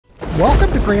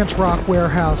Welcome to Grant's Rock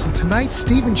Warehouse, and tonight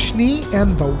Steve Schnee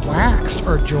and The Waxed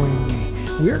are joining me.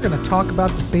 We're going to talk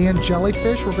about the band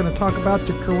Jellyfish. We're going to talk about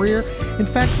their career. In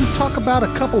fact, we talk about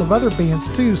a couple of other bands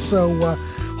too, so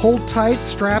hold tight,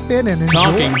 strap in, and enjoy.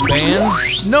 Talking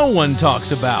bands no one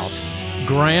talks about.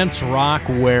 Grant's Rock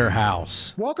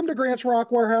Warehouse. Welcome to Grant's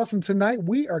Rock Warehouse, and tonight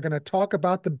we are going to talk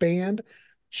about the band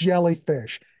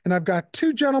Jellyfish. And I've got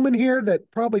two gentlemen here that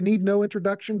probably need no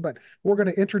introduction, but we're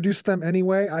going to introduce them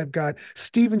anyway. I've got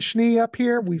Steve Schnee up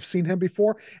here. We've seen him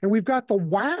before. And we've got The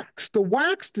Waxed. The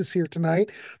Waxed is here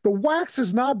tonight. The Waxed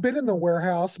has not been in the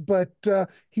warehouse, but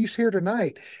he's here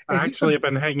tonight. And Actually, I've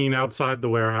been hanging outside the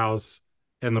warehouse,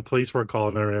 and the police were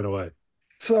calling her in away.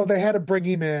 So they had to bring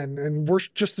him in, and we're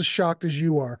just as shocked as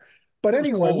you are. But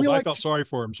anyway, I felt sorry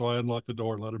for him, so I unlocked the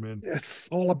door and let him in. It's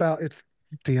all about it's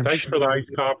damn. Thanks for the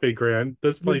iced coffee, Grant.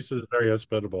 This place is very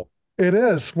hospitable. It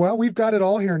is. Well, we've got it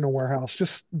all here in the warehouse.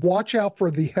 Just watch out for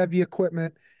the heavy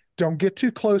equipment. Don't get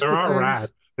too close to things. There are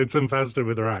rats. It's infested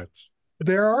with rats.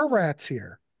 There are rats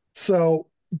here. So,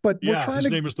 but Yeah, we're trying his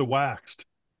to. name is The Waxed.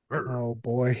 Oh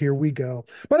boy, here we go.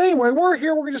 But anyway, we're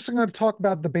here. We're just going to talk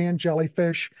about the band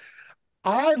Jellyfish.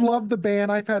 I love the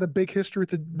band. I've had a big history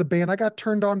with the band. I got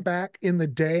turned on back in the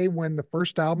day when the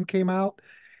first album came out,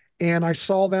 and I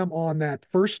saw them on that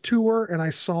first tour, and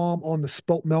I saw them on the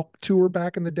Spilt Milk tour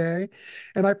back in the day.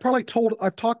 And I've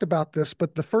talked about this,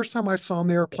 but the first time I saw them,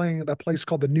 they were playing at a place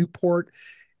called the Newport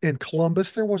in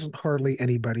Columbus. There wasn't hardly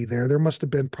anybody there. There must have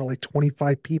been probably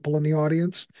 25 people in the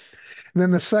audience. And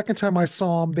then the second time I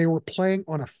saw them, they were playing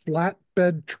on a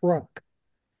flatbed truck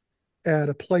at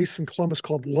a place in Columbus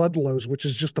called Ludlow's, which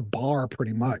is just a bar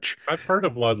pretty much. I've heard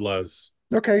of Ludlow's.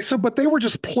 Okay, but they were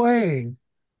just playing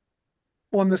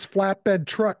on this flatbed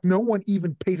truck. No one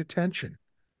even paid attention.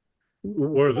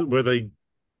 Were they?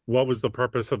 What was the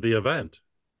purpose of the event?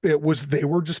 They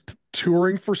were just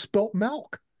touring for Spilt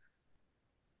Milk.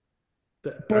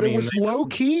 But it was low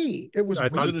key. It was. I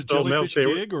thought Was it a Jellyfish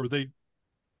gig, or were they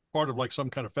part of like some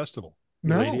kind of festival?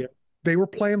 No, they were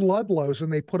playing Ludlow's,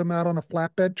 and they put them out on a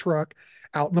flatbed truck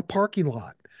out in the parking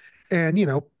lot. And,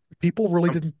 people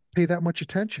really didn't pay that much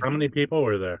attention. How many people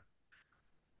were there?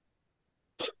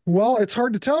 Well, it's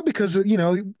hard to tell because, it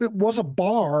was a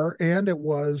bar and it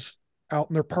was out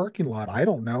in their parking lot. I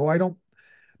don't know.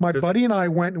 My buddy and I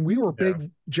went, and we were big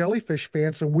Jellyfish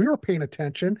fans, and we were paying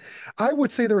attention. I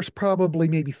would say there was probably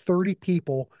maybe 30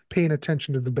 people paying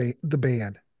attention to the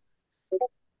band.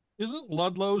 Isn't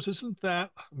Ludlow's, isn't it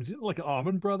like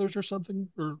Almond Brothers or something?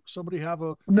 Or somebody have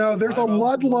a... No, there's a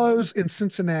Ludlow's in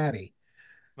Cincinnati.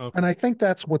 Okay. And I think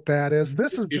that's what that is.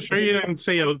 This is You sure you didn't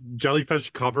see a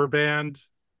Jellyfish cover band?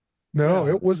 No,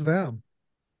 it was them.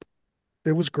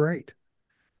 It was great.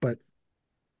 But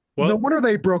no wonder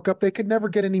they broke up. They could never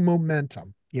get any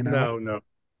momentum, No.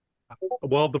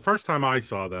 Well, the first time I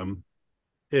saw them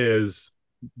is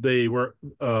they were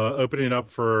opening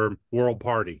up for World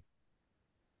Party.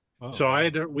 Oh.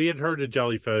 So we had heard of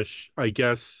Jellyfish, I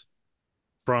guess,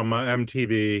 from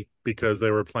MTV because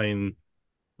they were playing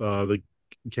The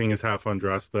King is Half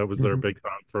Undressed. That was their big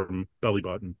song from Belly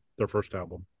Button, their first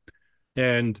album.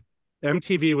 And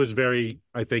MTV was very,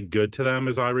 I think, good to them,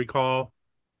 as I recall.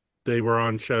 They were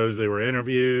on shows, they were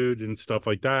interviewed and stuff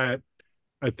like that.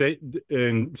 I think,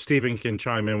 and Stephen can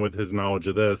chime in with his knowledge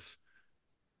of this.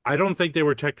 I don't think they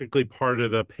were technically part of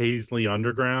the Paisley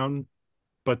Underground,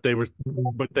 but they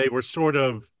were sort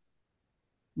of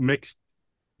mixed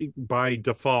by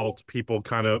default. People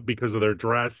kind of, because of their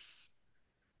dress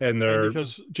and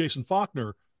because Jason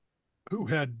Faulkner, who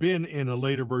had been in a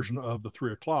later version of the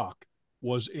 3 O'Clock,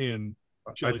 was in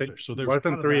Jellyfish. I think, so there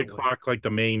wasn't 3 O'Clock like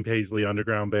the main Paisley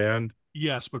Underground band?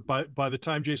 Yes, but by the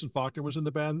time Jason Faulkner was in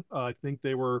the band, I think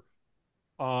they were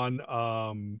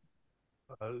on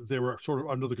they were sort of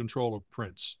under the control of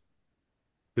Prince.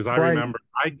 Because I remember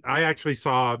I actually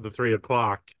saw the 3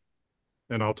 O'Clock,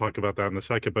 and I'll talk about that in a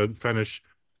second, but finish.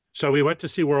 So we went to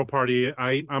see World Party.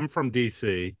 I'm from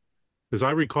DC. As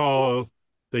I recall,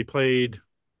 they played,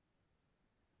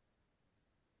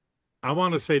 I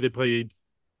want to say they played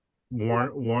at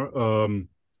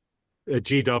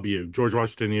GW, George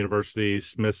Washington University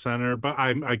Smith Center, but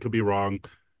I could be wrong.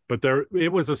 But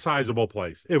it was a sizable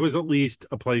place. It was at least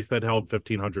a place that held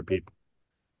 1,500 people.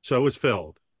 So it was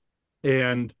filled.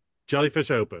 And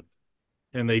Jellyfish opened,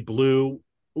 and they blew,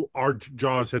 our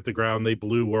jaws hit the ground. They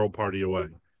blew World Party away.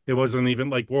 It wasn't even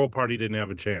like World Party didn't have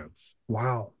a chance.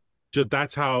 Wow. Just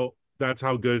that's how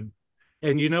good.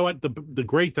 And you know what? The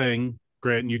great thing,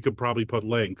 Grant, you could probably put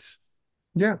links.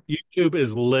 Yeah. YouTube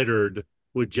is littered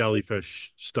with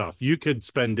Jellyfish stuff. You could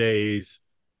spend days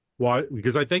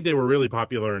because I think they were really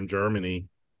popular in Germany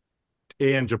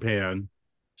and Japan.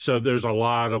 So there's a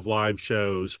lot of live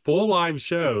shows, full live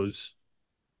shows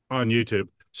on YouTube.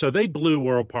 So they blew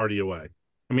World Party away.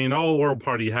 I mean, all World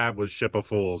Party had was Ship of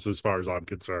Fools, as far as I'm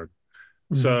concerned.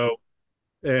 Mhm. So,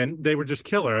 and they were just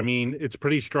killer. I mean, it's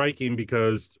pretty striking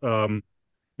because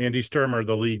Andy Sturmer,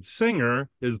 the lead singer,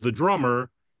 is the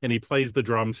drummer, and he plays the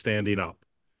drum standing up.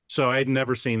 So I had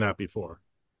never seen that before.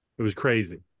 It was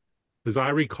crazy. As I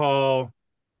recall,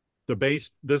 the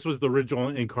bass, this was the original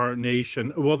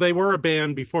incarnation. Well, they were a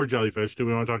band before Jellyfish. Do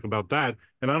we want to talk about that?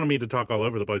 And I don't mean to talk all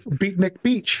over the place. Beatnik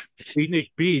Beach.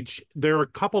 Beatnik Beach. There are a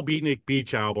couple Beatnik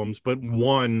Beach albums, but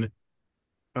one,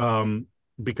 um,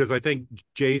 because I think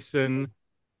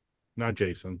not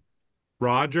Jason,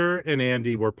 Roger and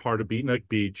Andy were part of Beatnik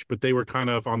Beach, but they were kind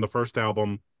of on the first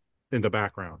album in the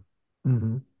background.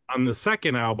 Mm-hmm. On the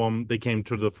second album, they came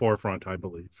to the forefront, I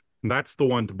believe. And that's the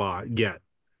one to get.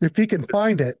 If you can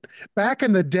find it. Back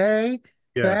in the day,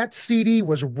 Yeah. that CD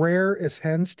was rare as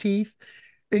hen's teeth.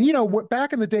 And you know what?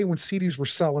 Back in the day when CDs were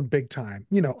selling big time,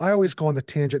 you know, I always go on the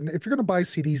tangent. If you're going to buy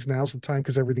CDs, now's the time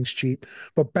because everything's cheap.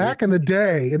 But back in the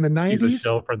day, in the He's a 90s,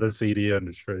 shill for the CD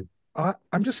industry.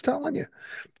 I'm just telling you,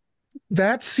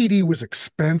 that CD was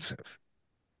expensive.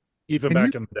 Even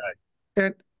And back in the day.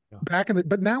 And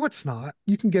but now it's not.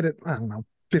 You can get it, I don't know,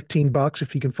 $15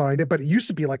 if you can find it. But it used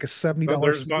to be like a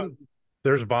 $70 CD.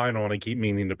 There's vinyl, and I keep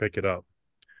meaning to pick it up.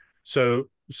 So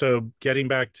getting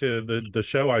back to the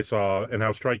show I saw and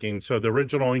how striking. So the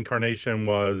original incarnation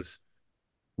was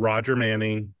Roger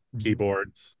Manning,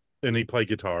 keyboards, and he played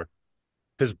guitar.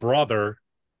 His brother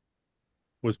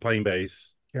was playing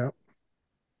bass. Yep.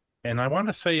 And I want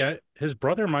to say his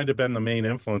brother might have been the main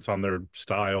influence on their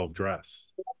style of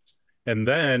dress. And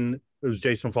then it was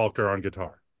Jason Faulkner on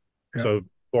guitar. Yep. So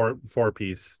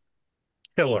four-piece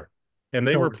killer. And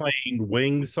they were playing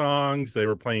Wing songs. They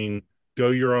were playing Go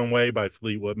Your Own Way by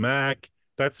Fleetwood Mac.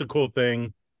 That's the cool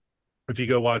thing. If you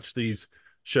go watch these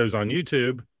shows on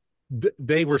YouTube,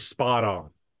 they were spot on.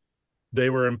 They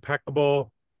were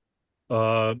impeccable.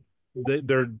 The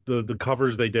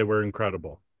covers they did were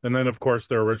incredible. And then, of course,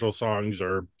 their original songs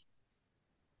are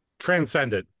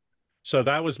transcendent. So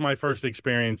that was my first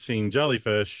experience seeing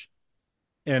Jellyfish.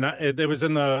 And it was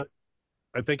I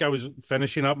think I was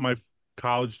finishing up my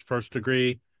college first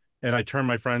degree, and I turned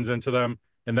my friends into them.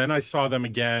 And then I saw them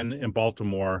again in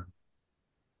Baltimore.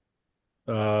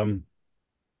 I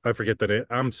forget the name.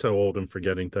 I'm so old and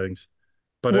forgetting things.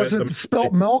 But was it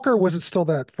Spilt Milk, or was it still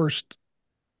that first?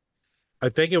 I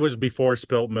think it was before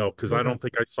Spilt Milk, because I Okay. don't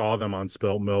think I saw them on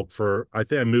Spilt Milk I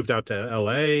think I moved out to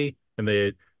LA, and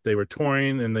they were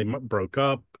touring, and they broke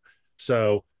up.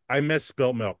 So I missed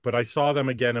Spilt Milk, but I saw them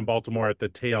again in Baltimore at the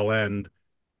tail end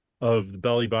of the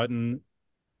Belly Button,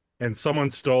 and someone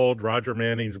stole Roger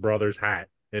Manning's brother's hat,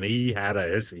 and he had a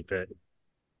hissy fit.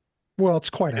 Well,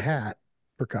 it's quite a hat,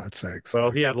 for God's sakes.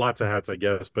 Well, he had lots of hats, I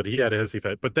guess, but he had a hissy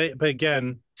fit. But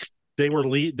again, they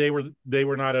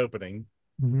were not opening.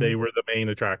 Mhm. They were the main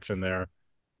attraction there.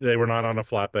 They were not on a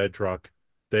flatbed truck.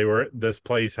 This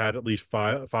place had at least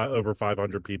over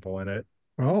 500 people in it.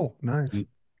 Oh, nice.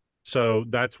 So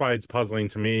that's why it's puzzling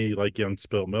to me, like in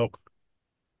Spilt Milk,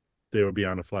 they would be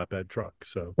on a flatbed truck.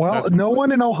 So, well, no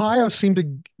one in Ohio seemed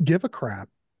to give a crap.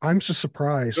 I'm just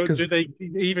surprised because do they,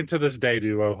 even to this day,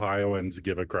 do Ohioans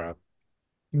give a crap?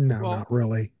 No, Well, not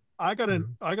really. I got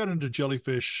into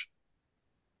Jellyfish.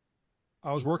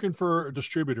 I was working for a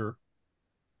distributor,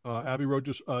 Abbey Road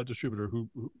distributor, who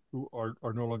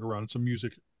are no longer around. It's a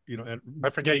music, and I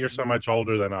forget you're so much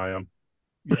older than I am.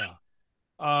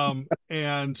 Yeah.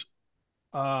 And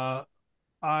I've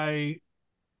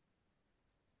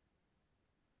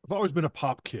always been a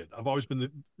pop kid. I've always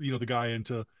been the guy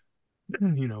into,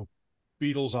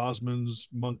 Beatles, Osmonds,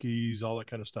 Monkees, all that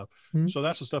kind of stuff. Hmm. So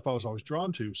that's the stuff I was always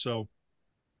drawn to. So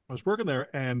I was working there,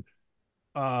 and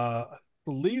I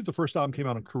believe the first album came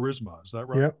out on Charisma. Is that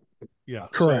right? Yep. Yeah.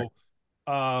 Correct.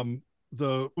 So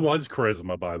It was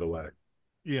Charisma, by the way.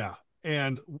 yeah.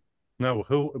 And No,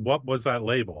 what was that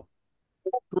label?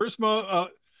 Charisma,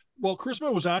 well,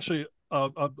 Charisma was actually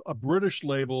a British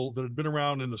label that had been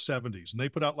around in the 70s, and they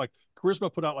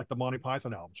Charisma put out like the Monty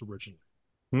Python albums originally.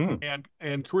 And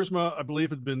Charisma, I believe,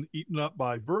 had been eaten up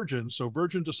by Virgin, so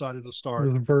Virgin decided to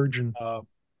start The Virgin.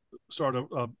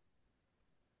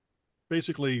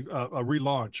 Basically a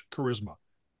relaunch Charisma.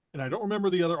 And I don't remember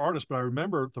the other artists, but I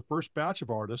remember the first batch of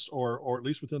artists, or at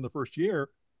least within the first year,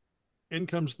 in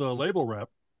comes the label rep,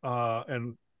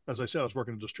 and as I said, I was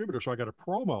working a distributor, so I got a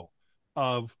promo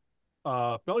of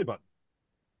Belly Button.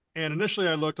 And initially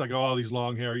I looked, I go, oh, these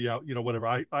long hair, yeah, whatever.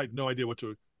 I had no idea what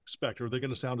to expect. Are they going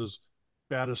to sound as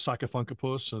bad as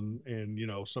Psychofunkapus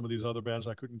and some of these other bands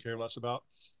I couldn't care less about?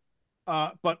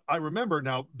 But I remember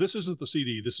now, this isn't the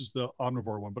CD, this is the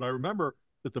Omnivore one, but I remember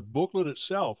that the booklet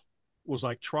itself was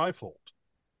like trifold.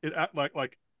 It act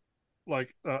like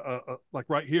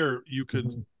right here, you could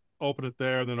Mhm. open it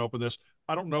there, then open this.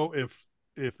 I don't know if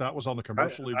that was on the I,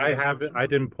 commercially I released have it. version. I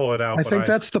didn't pull it out, I but think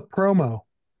that's the promo.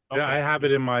 yeah, I Okay. have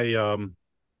it in my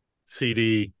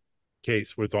CD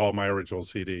case with all my original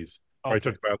CDs. Or I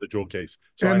Okay. took them out of the jewel case,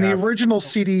 so I And the have. original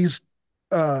CD's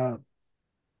uh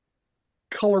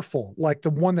colorful, like the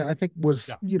one that I think was,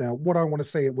 Yeah. what I want to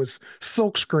say, it was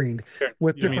silk screened Here,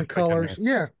 with give Yeah. me a different second colors. here.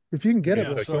 Yeah, if you can Give get me it a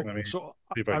real Yeah. second. quick. So Let me so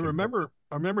see if I I can.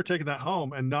 remember taking that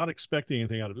home and not expecting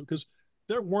anything out of it because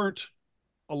there weren't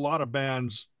a lot of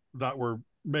bands that were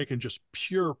making just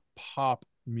pure pop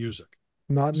music,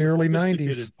 Not in the early 90s.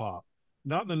 sophisticated pop.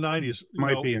 Not in the 90s,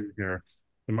 Might be in here.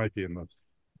 It might be in this.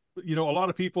 a lot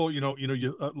of people,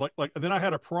 like and then I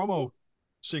had a promo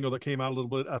single that came out a little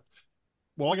bit.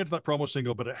 Well, I'll get to that promo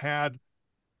single, but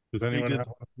Does they anyone did have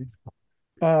one of these?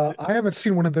 I haven't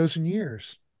seen one of those in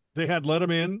years. they had Let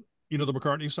 'Em In, the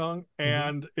McCartney song,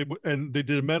 Mhm. and they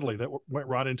did a medley that went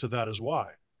right into That Is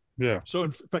Why. Yeah. So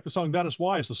in fact, the song That Is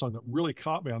Why is the song that really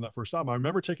caught me on that first album. I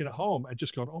remember taking it home and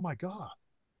just going, "Oh my God,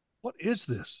 what is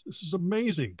this? This is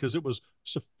amazing," because it was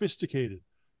sophisticated.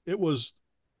 It was,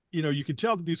 you could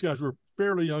tell that these guys were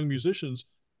fairly young musicians,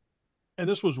 and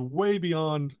this was way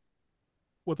beyond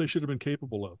what they should have been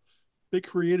capable of. They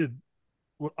created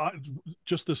what I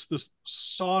just this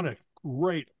sonic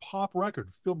great pop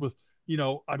record filled with,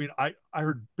 I mean, I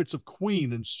heard bits of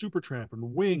Queen and Supertramp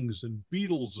and Wings and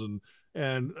Beatles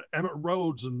and Emmett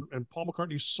Rhodes and Paul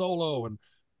McCartney's solo and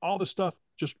all this stuff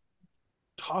just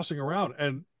tossing around.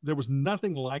 And there was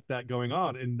nothing like that going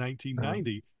on in Oh.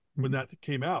 1990 when Mhm. that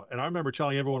came out. And I remember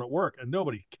telling everyone at work, and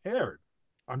nobody cared.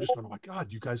 I'm just going, "Oh my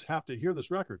God, you guys have to hear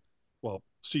this record." Well,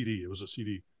 CD, it was a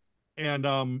CD. And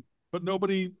but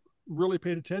nobody really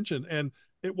paid attention. And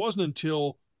it wasn't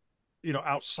until,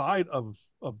 outside of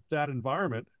that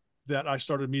environment that I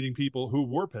started meeting people who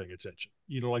were paying attention,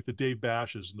 like the Dave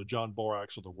Bashes and the John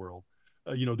Boraks of the world.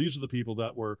 These are the people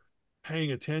that were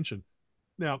paying attention.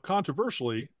 Now,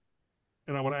 controversially,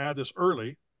 and I want to add this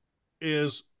early,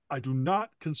 is I do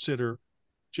not consider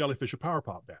Jellyfish a power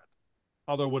pop band.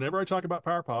 Although whenever I talk about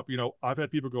power pop, I've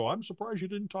had people go, "I'm surprised you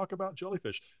didn't talk about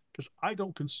Jellyfish," because I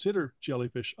don't consider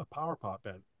Jellyfish a power pop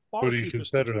band. What Far do you too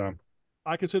consider sophisticated. them?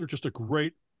 I consider just a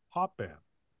great pop band.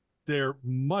 They're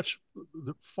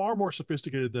far more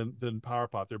sophisticated than power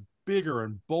pop. They're bigger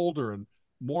and bolder and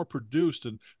more produced.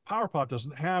 And power pop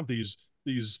doesn't have these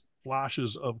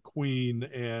flashes of Queen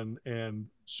and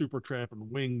Supertramp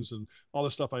and Wings and all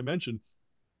the stuff I mentioned.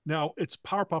 Now it's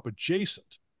power pop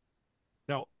adjacent.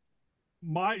 Now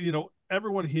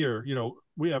everyone here,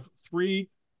 we have three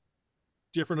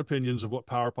different opinions of what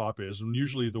power pop is, and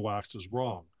usually the Waxed is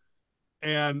wrong.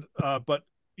 And but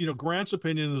Grant's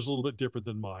opinion is a little bit different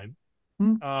than mine.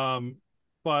 Hmm.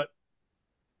 But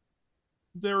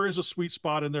there is a sweet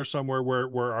spot in there somewhere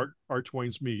where our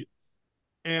twains meet.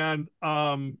 And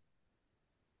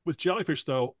with Jellyfish,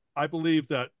 though, I believe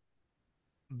that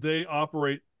they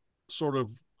operate sort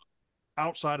of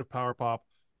outside of power pop,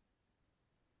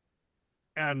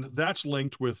 and that's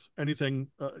linked with anything,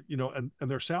 and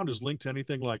their sound is linked to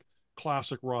anything like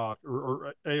classic rock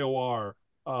or AOR,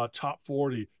 top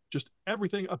 40. Just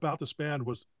everything about this band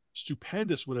was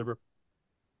stupendous, whatever.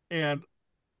 And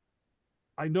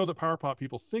I know that power pop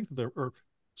people think that they're, or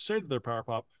say that they're power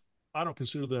pop. I don't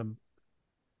consider them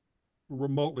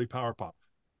remotely power pop.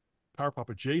 Power pop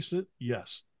adjacent,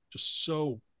 yes. Just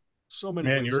so many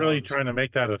Man, great you're really songs. trying to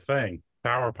make that a thing.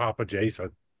 Power Papa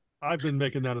Jason. I've been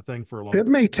making that a thing for a long It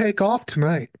time. may take off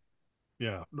tonight.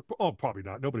 Yeah. Oh, probably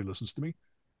not. Nobody listens to me.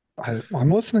 I'm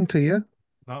listening to you.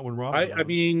 Not when Rob's I around.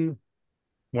 mean,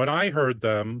 when I heard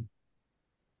them,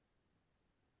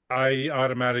 I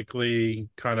automatically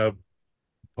kind of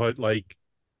put like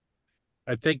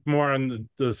I think more on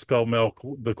the Spilt Milk,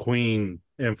 the Queen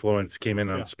influence came in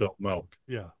on Yeah. Spilt Milk.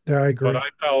 Yeah. Yeah, I But agree. I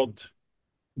felt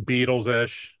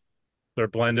Beatles-ish, their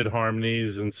blended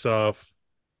harmonies and stuff.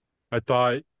 I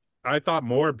thought I thought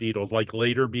more Beatles, like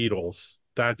later Beatles.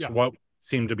 That's Yeah. what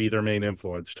seemed to be their main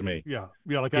influence to me. Yeah.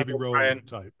 Yeah. Like Abbey People try Road and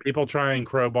type. people try and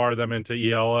crowbar them into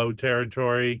ELO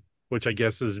territory, which I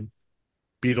guess is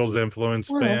Beatles influenced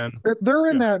Well, band. they're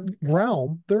in Yeah. that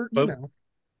realm. They're,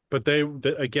 But they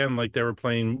again, like they were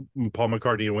playing Paul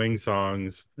McCartney and Wing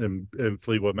songs and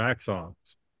Fleetwood Mac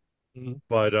songs. Mhm.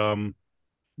 But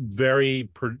very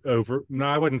over. No,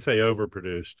 I wouldn't say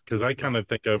overproduced because I Yeah. kind of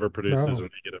think overproduced is no. a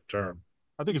negative term.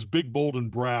 I think it's big, bold, and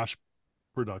brash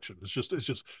production. It's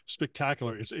just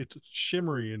spectacular. It's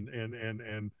shimmery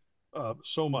and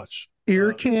so much.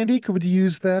 Ear candy. Could we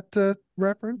use that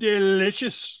reference?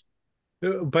 delicious.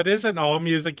 But isn't all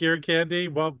music ear candy?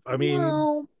 Well, I mean,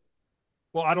 Well,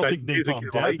 Well, I don't that think music Napalm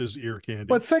you Death like. is ear candy.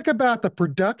 but think about the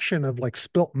production of like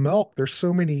spilt milk. There's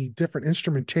so many different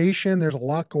instrumentation. There's a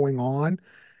lot going on.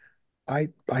 I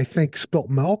think spilt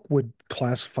milk would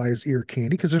classify as ear candy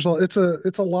because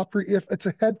it's a lot for if it's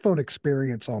a headphone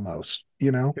experience almost,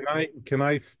 you know. Can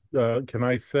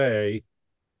I say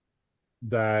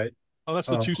that Oh, that's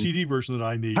the two um CD version that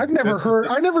I need. I've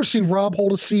never seen Rob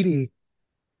hold a CD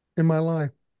in my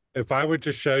life. if I would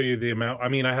just show you the amount, I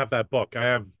mean, I have that book. I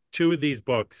have two of these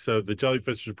books, so the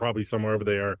Jellyfish is probably somewhere over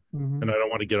there, Mhm. and I don't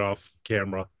want to get off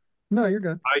camera. No, you're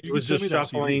good. I You can was send just me that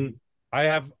CD. shuffling. I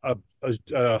have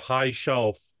a high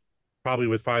shelf, probably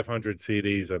with 500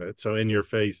 CDs in it, so in your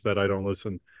face that I don't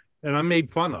listen, and I'm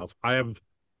made fun of. I have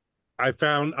an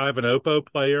Oppo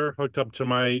player hooked up to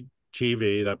my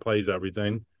TV that plays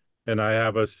everything, and I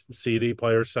have a CD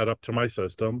player set up to my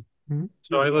system, Mhm.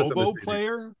 so You have I an listen to oboe CD.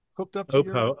 player hooked up to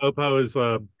your. Oppo is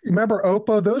a Remember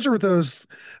Oppo? high Those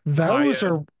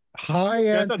are end. high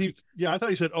Yeah, end. I thought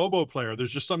he said oboe player.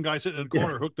 There's just some guy sitting in the Yeah.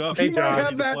 corner hooked up He Hey, might Josh. have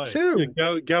ready to that play.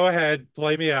 too. Go ahead,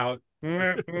 play me out.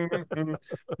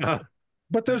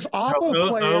 But those Oppo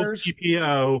players,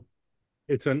 OPPO.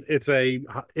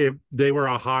 They were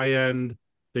a high end.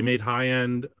 They made high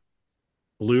end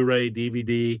Blu-ray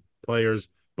DVD players,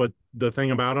 but the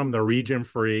thing about them, they're region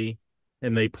free,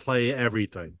 and they play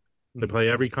everything. They play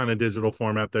every kind of digital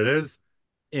format there is,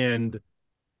 and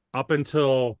up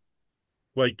until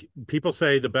like people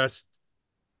say the best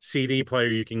CD player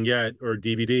you can get or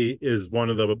DVD is one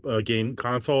of the game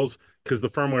consoles because the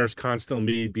firmware is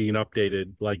constantly being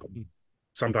updated, like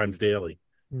sometimes daily.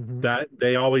 Mhm. That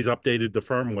they always updated the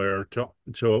firmware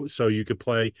to so you could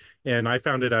play. And I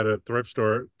found it at a thrift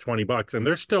store, $20, and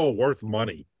they're still worth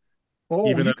money, Oh,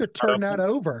 even though you could turn that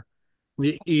over.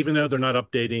 even though they're not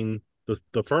updating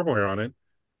the firmware on it.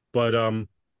 But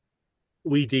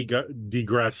we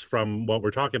digress from what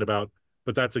we're talking about,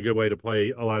 but that's a good way to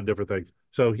play a lot of different things.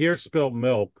 So here's Spilt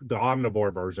Milk, the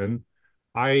omnivore version.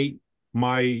 I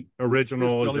my Here's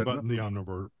original is Belly in, Button, the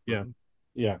omnivore yeah, version.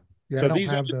 yeah. Yeah, I So don't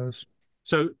these are have those.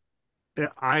 so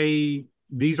I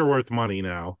these are worth money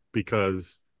now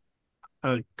because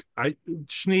I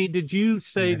Schnee, did you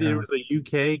say there Yeah. was a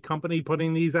UK company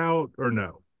putting these out or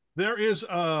no? There is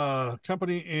a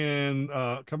company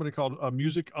called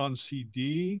Music on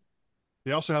CD.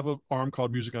 They also have an arm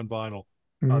called Music on Vinyl.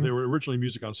 They Mhm. were originally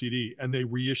Music on CD, and they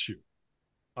reissue.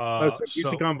 Oh, so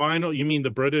Music So on Vinyl, you mean the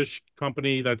British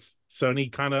company that's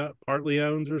Sony kind of partly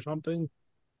owns or something?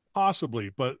 possibly,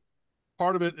 but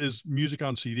part of it is Music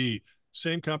on CD,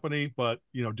 same company, but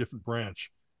different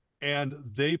branch. And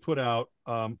they put out,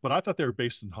 but I thought they were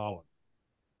based in Holland.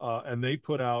 And they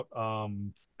put out,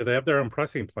 They have their own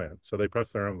pressing plant, so they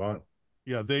press their own vinyl.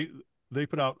 yeah, they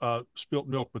put out Spilt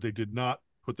Milk, but they did not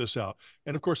put this out.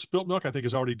 And of course, Spilt Milk I think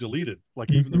is already deleted.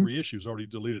 Like even the Mhm. reissue is already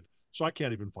deleted, so I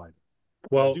can't even find it.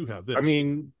 But I Well, do have I this.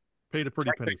 mean, Paid a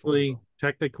pretty penny for it though.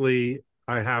 technically,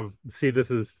 I have, see, this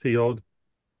is sealed.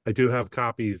 I do have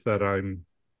copies that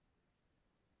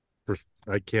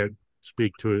I can't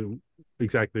speak to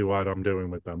exactly what I'm doing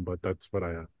with them, but that's what I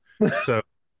have. So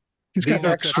He's got these No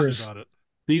are question extras. about it.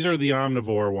 these are the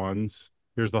omnivore ones.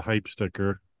 Here's the hype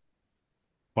sticker.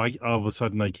 Why all of a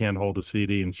sudden I can't hold a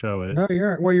CD and show it? No,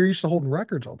 you're used to holding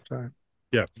records all the time.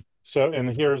 Yeah. So, and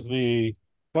here's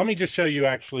let me just show you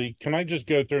actually. Can I just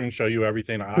go through and show you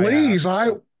everything I have? Please,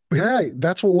 hey,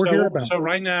 that's what we're here about. So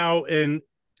right now, and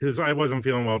because I wasn't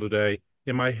feeling well today,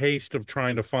 in my haste of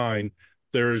trying to find,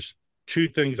 there's two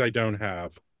things I don't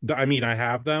have. I mean, I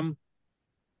have them.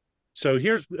 So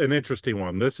here's an interesting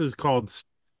one. This is called Stack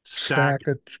Stack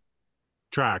of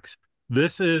Tracks.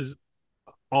 This is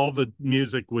all the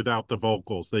music without the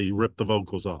vocals. They rip the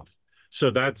vocals off. So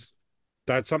that's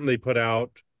something they put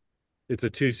out. It's a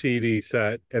 2 CD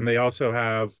set, and they also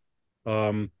have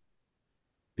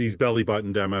these belly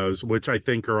button demos, which I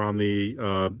think are on the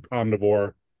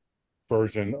omnivore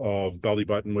version of belly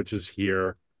button, which is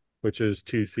here, which is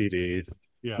 2 CDs.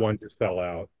 Yeah. One just fell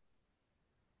out.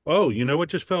 Oh, you know what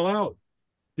just fell out?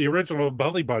 The original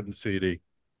belly button CD.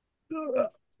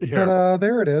 Here,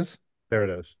 there it is. there it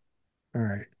is. All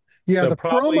right. Yeah, So the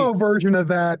probably, promo version of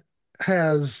that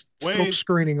has silk Wave.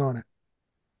 screening on it.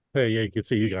 hey, yeah, you can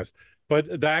see you guys.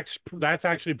 But that's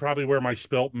actually probably where my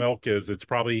spilt milk is. It's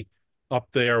probably up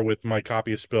there with my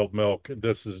copy of spilt milk.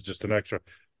 This is just an extra.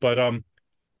 But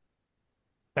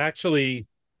actually,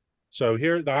 so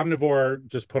here the omnivore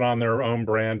just put on their own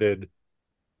branded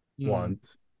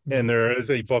ones, and there is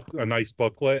a nice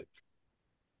booklet.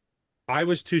 I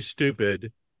was too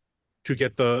stupid to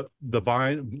get the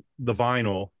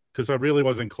vinyl because I really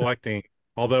wasn't collecting,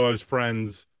 although I was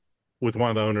friends with one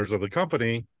of the owners of the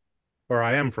company, or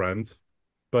I am friends.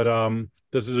 But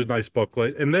this is a nice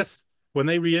booklet. And this, when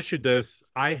they reissued this,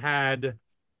 I had,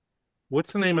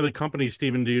 what's the name of the company,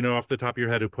 Stephen? Do you know off the top of your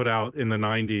head who put out in the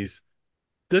 90s?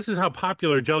 This is how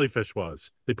popular Jellyfish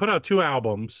was. They put out 2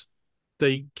 albums.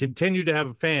 They continued to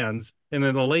have fans. And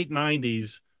in the late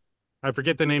 90s, I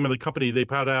forget the name of the company, they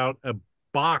put out a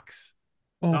box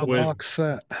Oh, the with box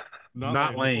set.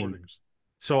 Not Lane. Recordings.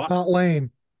 So Not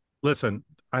lame. listen,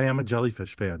 I am a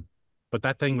Jellyfish fan, but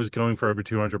that thing was going for over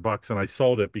 $200, and I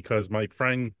sold it because my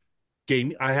friend gave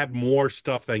me, I had more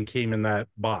stuff than came in that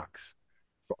box.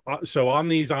 So on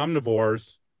these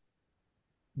omnivores,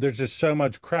 there's just so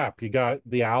much crap. You got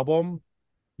the album,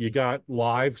 you got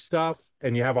live stuff,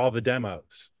 and you have all the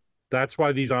demos. That's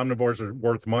why these omnivores are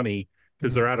worth money,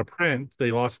 because they're out of print.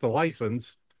 They lost the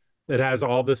license. It has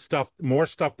all this stuff, more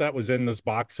stuff that was in this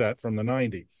box set from the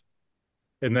 90s.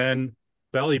 And then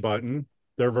Belly Button,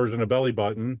 their version of Belly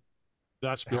Button,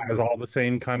 That's has all the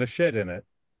same kind of shit in it.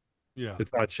 yeah.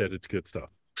 It's not shit, it's good stuff.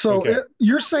 So Okay.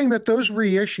 you're saying that those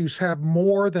reissues have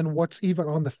more than what's even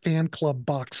on the fan club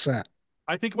box set.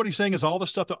 I think what he's saying is all the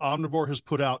stuff that Omnivore has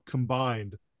put out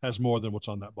combined has more than what's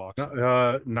on that box.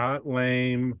 Not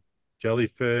Lame,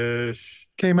 Jellyfish.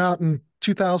 Came out in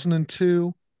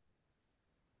 2002.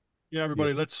 Yeah,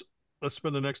 everybody, let's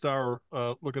spend the next hour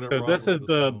looking at. So this is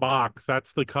the album. box.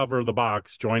 That's the cover of the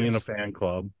box. Joining a fan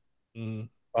club.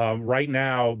 Right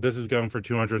now, this is going for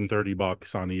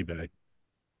 $230 on eBay.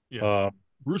 Yeah,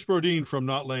 Bruce Brodeen from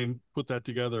Not Lame put that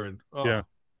together, and yeah,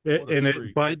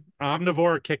 but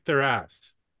Omnivore kicked their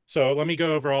ass. So let me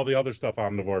go over all the other stuff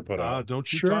Omnivore put out.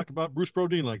 Don't you talk about Bruce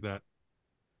Brodeen like that.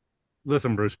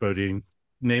 Listen, Bruce Brodeen,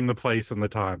 name the place and the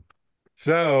time.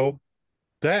 So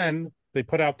then they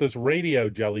put out this radio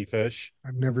Jellyfish.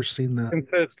 I've never seen that.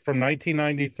 From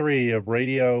 1993 of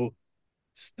radio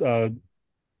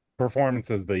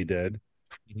performances they did.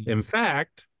 In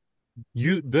fact,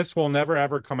 this will never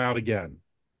ever come out again.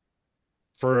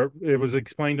 It was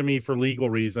explained to me for legal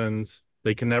reasons.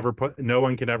 No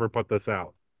one can ever put this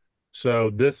out.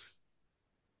 So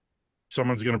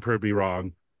someone's going to prove me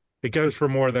wrong. It goes for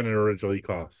more than it originally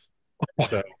costs.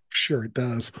 So sure it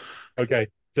does. Okay.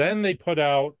 Then they put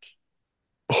out,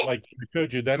 like I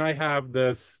showed you, then I have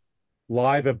this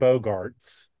Live at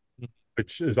Bogart's,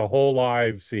 which is a whole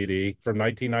live CD from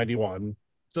 1991.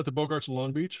 Is that the Bogarts in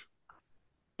Long Beach?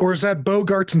 Or is that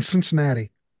Bogart's in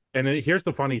Cincinnati? And here's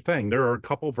the funny thing. There are a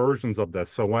couple versions of this.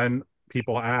 So when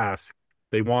people ask,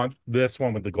 they want this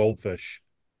one with the goldfish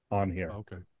on here.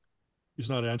 Okay. He's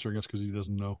not answering us because he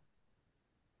doesn't know.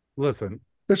 Listen.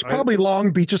 It's probably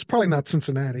Long Beach. It's probably not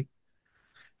Cincinnati.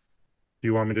 Do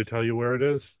you want me to tell you where it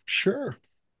is? Sure.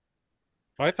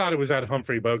 I thought it was at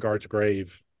Humphrey Bogart's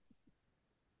grave.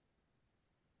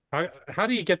 How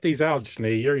do you get these out,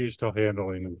 Schnee? You're used to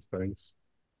handling these things.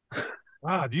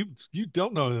 You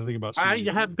don't know anything about CD.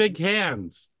 I have big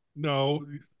hands. No,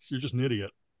 you're just an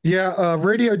idiot. Yeah,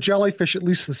 Radio Jellyfish, at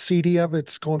least the CD of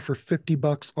it's going for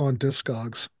 $50 on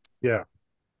Discogs. Yeah.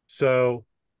 So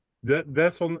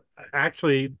this one,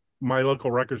 actually, my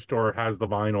local record store has the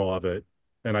vinyl of it,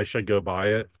 and I should go buy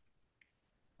it.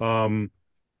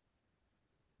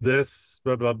 This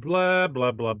blah blah blah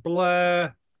blah blah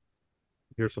blah.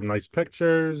 Here's some nice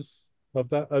pictures of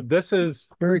that. This is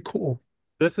very cool.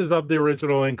 This is of the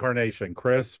original incarnation: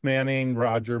 Chris Manning,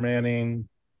 Roger Manning,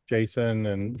 Jason,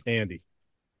 and Andy.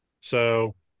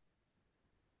 So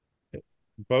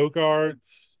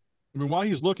Bogarts. I mean, while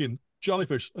he's looking,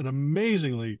 Jellyfish, an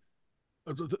amazingly,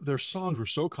 their songs were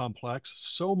so complex,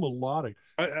 so melodic.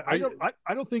 I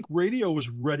don't think radio was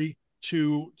ready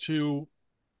to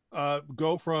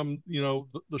go from the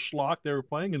schlock they were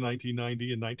playing in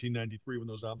 1990 and 1993 when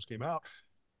those albums came out.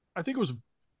 I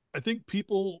think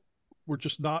people were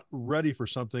just not ready for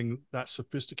something that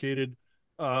sophisticated.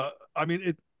 I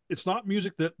mean, it's not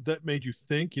music that made you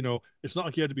think. It's not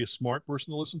like you had to be a smart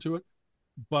person to listen to it,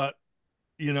 but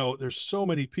there's so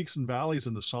many peaks and valleys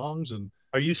in the songs. And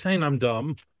are you saying I'm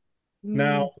dumb?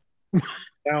 Now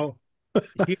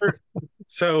here,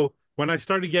 so when I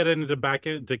started getting back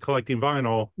into collecting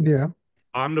vinyl, yeah,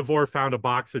 Omnivore found a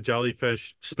box of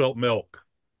Jellyfish Spilt Milk.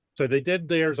 So they did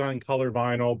theirs on color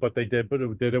vinyl, but they did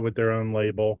it with their own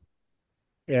label,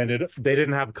 and they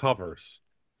didn't have covers,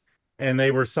 and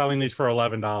they were selling these for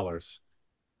 $11.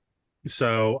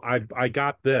 So I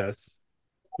got this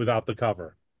without the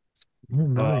cover. Oh,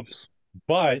 nice.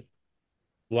 But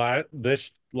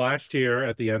this last year,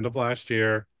 at the end of last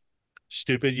year,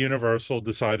 stupid Universal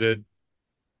decided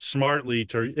smartly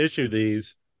to issue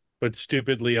these, but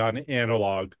stupidly on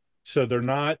analog. so they're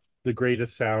not the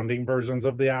greatest sounding versions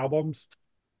of the albums.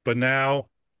 But now,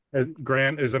 as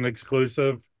Grant is an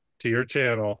exclusive to your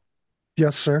channel,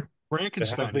 Yes, sir. to have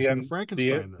Frankenstein. He's in the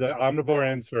Frankenstein the this.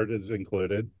 omnivore insert is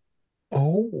included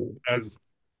Oh, as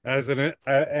an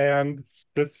and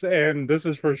this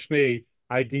is for Schnee.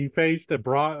 I defaced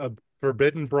a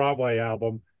Forbidden Broadway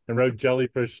album and wrote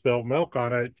Jellyfish Spilled Milk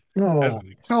on it as oh,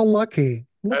 how lucky.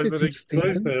 Look as at an you, Stephen.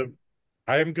 exclusive.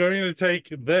 I am going to take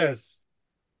this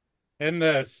and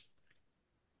this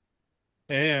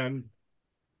and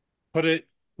put it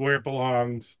where it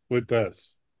belongs with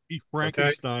this. He Okay.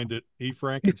 Frankensteined it. He He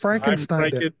Frankensteined it. I'm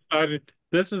Frankensteined it. Frankenstein.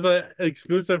 This is the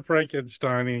exclusive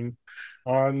Frankensteining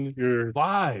on your.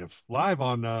 Live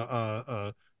on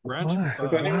Grant's My,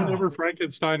 Has anyone wow. ever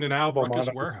Frankenstein an album Ruckus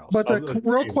on Warehouse. But on the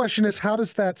real stream? question is, how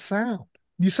does that sound?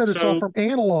 You said it's all So from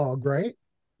analog, right?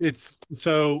 it's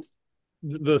so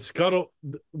the scuttle.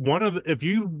 One of the, if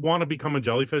you want to become a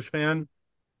Jellyfish fan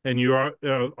and you are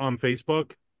on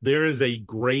Facebook, there is a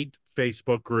great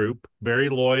Facebook group, very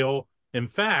loyal. In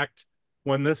fact,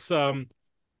 when this came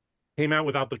out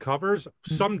without the covers,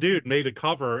 some dude made a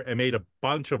cover and made a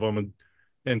bunch of them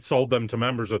and sold them to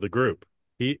members of the group.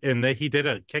 He did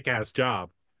a kick-ass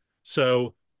job.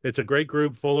 So it's a great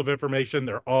group full of information.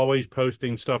 They're always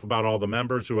posting stuff about all the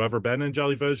members who ever been in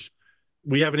Jellyfish.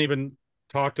 We haven't even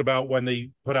talked about when they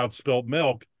put out Spilt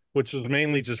Milk, which is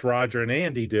mainly just Roger and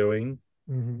Andy doing.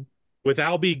 Mm-hmm. With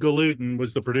Albie Galutin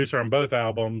was the producer on both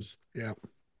albums. Yeah.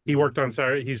 He worked on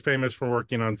Saturday. He's famous for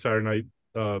working on Saturday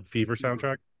Night Fever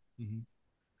soundtrack.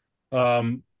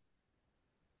 Mm-hmm.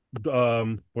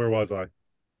 Where was I?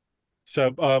 So,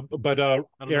 but Eric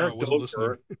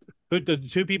Dover, the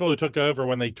two people who took over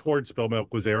when they toured Spill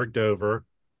Milk was Eric Dover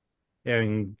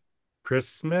and Chris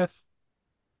Smith,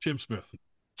 Tim Smith.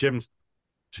 Jim,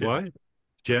 Tim. what?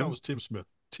 Jim? That was Tim Smith.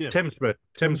 Tim Smith,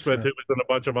 who was in a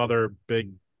bunch of other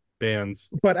big bands.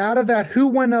 But out of that,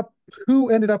 who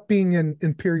ended up being in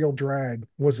Imperial Drag?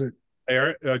 Was it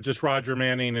Eric, just Roger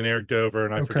Manning and Eric Dover,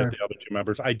 and I forget the other two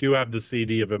members. I do have the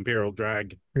CD of Imperial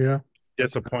Drag. Yeah.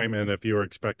 Disappointment if you were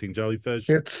expecting Jellyfish.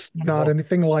 It's not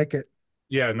anything like it.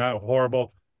 Yeah, not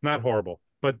horrible.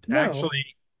 But No.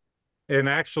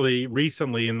 actually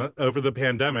recently over the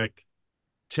pandemic,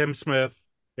 Tim Smith,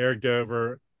 Eric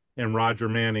Dover, and Roger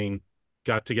Manning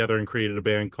got together and created a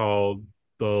band called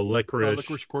the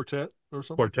Licorice Quartet or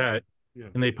something. Yeah.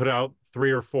 And they put out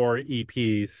 3 or 4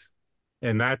 EPs,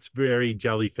 and that's very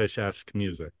Jellyfish-esque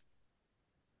music.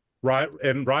 Right,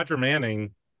 and Roger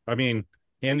Manning, I mean,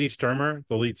 Andy Sturmer,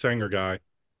 the lead singer guy,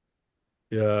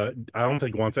 I don't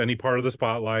think wants any part of the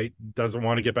spotlight, doesn't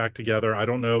want to get back together. I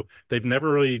don't know. They've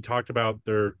never really talked about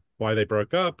why they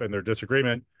broke up and their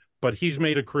disagreement, but he's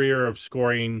made a career of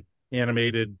scoring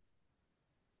animated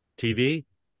TV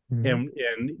and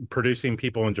producing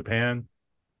people in Japan.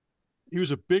 He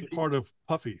was a big part of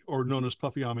Puffy, or known as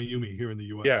Puffy Amayumi here in the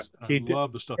U.S. Yeah, I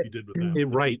love the stuff he did with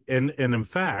them. Right. And in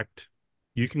fact,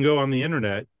 you can go on the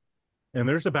internet and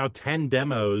there's about 10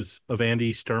 demos of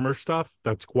Andy Sturmer stuff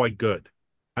that's quite good.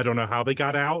 I don't know how they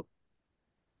got out,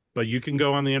 but you can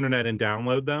go on the internet and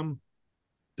download them.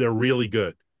 They're really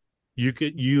good.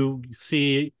 You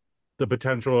see the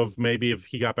potential of maybe if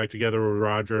he got back together with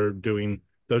Roger doing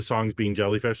those songs being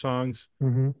Jellyfish songs.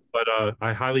 But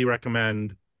I highly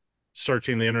recommend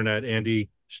searching the internet, Andy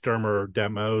Sturmer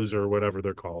demos or whatever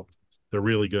they're called. They're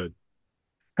really good.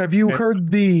 Have you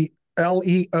heard the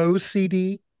LEO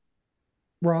CD,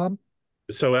 Rob?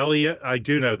 So Elliot, I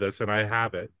do know this and I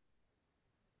have it.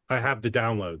 I have the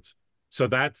downloads. So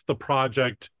that's the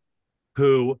project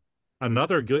who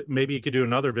another good, maybe you could do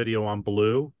another video on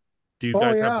Blue. Do you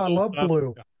guys have I love stuff?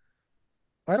 Blue.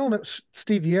 I don't know.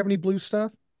 Steve, do you have any Blue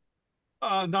stuff?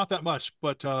 Not that much,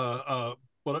 but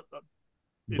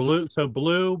Blue. So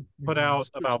Blue put out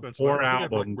about 4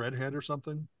 albums. Like Redhead or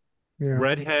something. Yeah.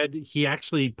 Redhead. He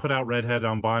actually put out Redhead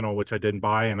on vinyl, which I didn't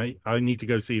buy, and I need to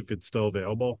go see if it's still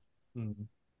available.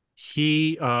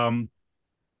 He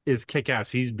is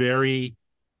kick-ass. He's very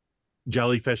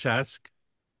Jellyfish-esque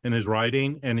in his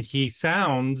writing, and he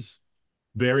sounds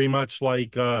very much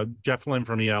like Jeff Lynne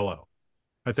from ELO.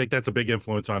 I think that's a big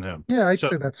influence on him. Yeah, I'd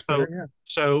say that's fair. Yeah.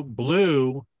 So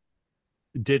Blue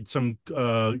did some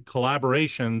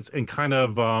collaborations and kind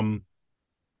of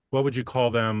what would you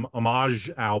call them? Homage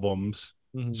albums.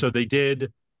 So they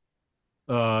did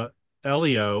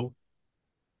Elio.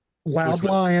 Loud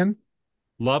Lion.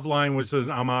 Love Line was an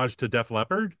homage to Def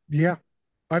Leppard. Yeah,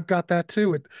 I've got that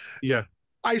too. Yeah.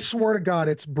 I swear to God,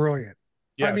 it's brilliant.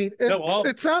 Yeah. I mean,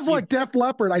 it sounds like Def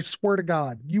Leppard. I swear to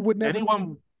God, you would never.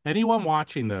 Anyone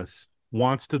watching this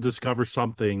wants to discover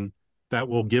something that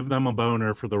will give them a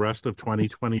boner for the rest of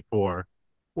 2024.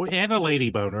 Well, and a lady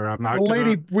boner. I'm The not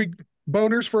lady, gonna we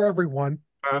boners for everyone.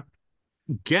 uh,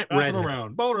 get Passing Redhead.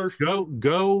 around. Boners.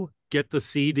 Go get the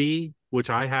CD, which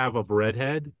I have of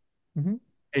Redhead, Hmm.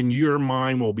 and your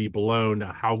mind will be blown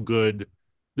at how good.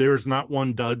 There's not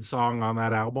one dud song on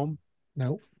that album.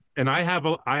 No. And I have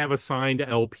a signed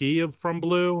LP of from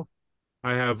Blue.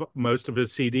 I have most of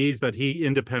his CDs that he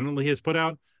independently has put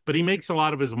out, but he makes a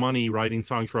lot of his money writing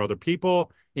songs for other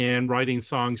people and writing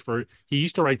songs for. He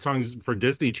used to write songs for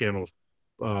Disney Channel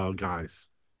guys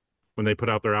when they put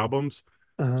out their albums.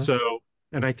 Uh-huh. So,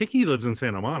 and I think he lives in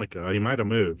Santa Monica. He might have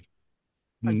moved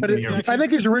I, But near I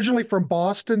think he's originally from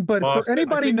Boston. But for Boston. I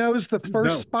anybody think knows the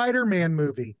first No, Spider-Man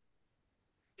movie,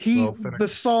 well, finish. the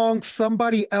song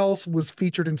 "Somebody Else" was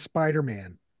featured in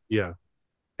Spider-Man, Yeah.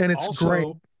 and it's great.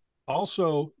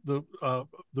 also the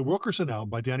Wilkerson album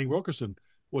by Danny Wilkerson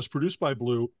was produced by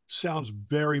Blue. Sounds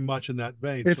very much in that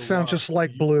vein. It So sounds just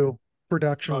like Blue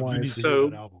production Rob, you need wise. to hear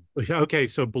that So, album. okay,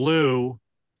 so Blue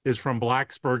is from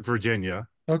Blacksburg, Virginia.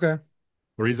 Okay.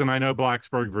 The reason I know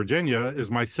Blacksburg, Virginia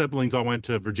is my siblings all went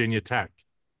to Virginia Tech,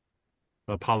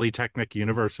 a Polytechnic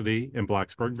University in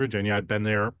Blacksburg, Virginia. I've been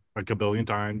there like a billion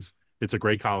times. It's a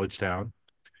great college town.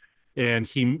 And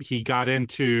he got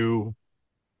into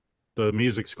the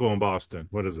music school in Boston.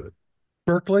 What is it?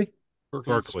 Berkeley. Berkeley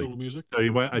School Berkeley. of Music. So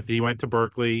he went to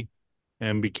Berkeley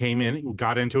and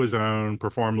got into his own,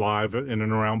 performed live in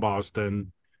and around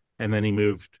Boston, and then he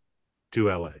moved to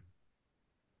LA.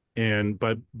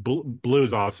 But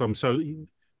Blue's awesome. So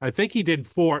I think he did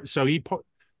four. So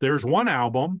there's one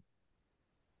album.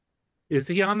 Is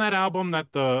he on that album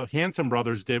that the Hanson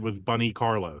brothers did with Bunny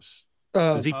Carlos?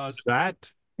 Uh Is he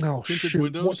that? oh Tinted shoot.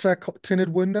 Windows. What's that called? Tinted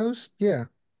Windows? Yeah,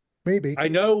 maybe. I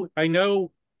know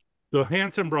the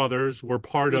Hanson brothers were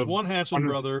part There's of one Hanson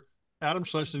brother, Adam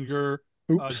Schlesinger,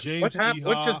 Oops. James What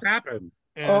just Eha, happened?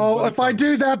 and Oh, Bunny if I do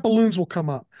Carlos. that, balloons will come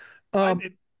up.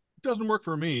 It doesn't work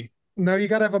for me. No, you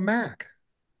gotta have a Mac.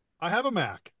 I have a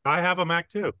Mac. I have a Mac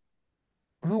too.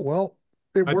 Oh well,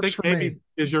 it I works think for maybe me.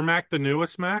 is your Mac the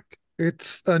newest Mac?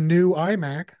 It's a new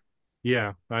iMac.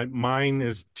 Yeah, mine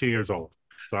is 2 years old,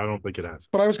 so I don't think it has.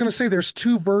 But I was gonna say there's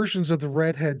two versions of the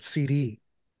Redhead CD.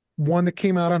 One that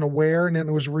came out on Aware and then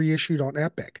it was reissued on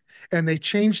Epic. And they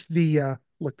changed the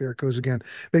look, there it goes again.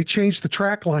 They changed the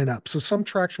track lineup. So some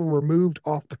tracks were removed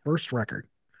off the first record.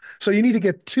 So you need to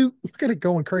get two. Look at it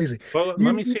going crazy. Well, let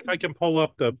me You see if I can pull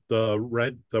up the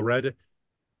red.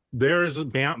 There's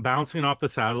bouncing off the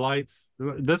satellites.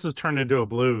 This has turned into a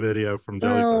Blue video from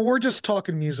Jellyfish. we're just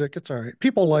talking music. It's all right.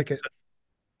 People like it.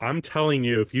 I'm telling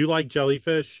you, if you like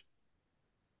Jellyfish,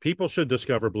 people should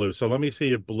discover Blue. So let me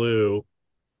see if Blue.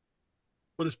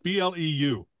 But it's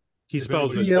BLEU. He If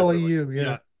spells it anybody's- differently. BLEU,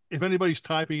 yeah. If anybody's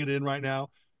typing it in right now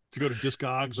to go to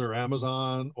Discogs or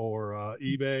Amazon or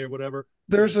eBay or whatever,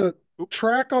 There's a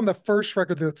track on the first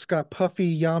record that's got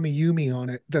Puffy Yami Yumi on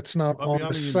it. That's not Puffy on Yami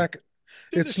the Yumi. second.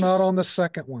 It's not Delicious. on the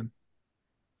second one.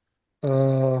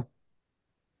 Uh,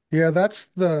 yeah, That's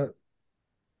the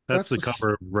that's the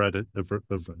cover of Reddit.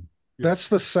 that's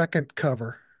the second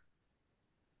cover.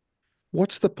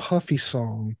 What's the Puffy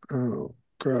song? Oh,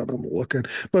 God, I'm looking.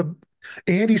 But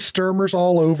Andy Sturmer's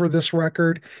all over this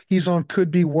record. He's on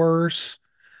Could Be Worse.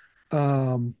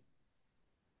 Um,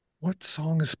 what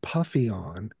song is Puffy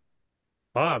on?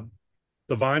 Bob,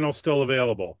 the vinyl's still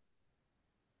available.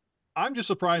 I'm just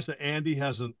surprised that Andy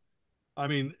hasn't. I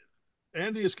mean,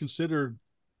 Andy is considered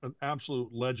an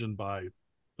absolute legend by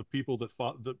the people that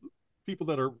fought the people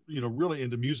that are really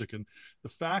into music, and the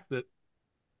fact that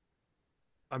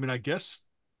I mean, I guess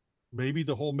maybe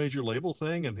the whole major label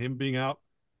thing and him being out,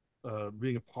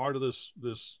 being a part of this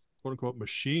quote unquote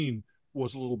machine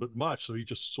was a little bit much. So he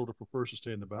just sort of prefers to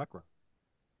stay in the background. I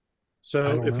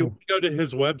So don't if you know. go to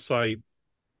his website,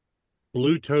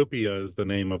 Bluetopia is the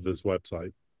name of his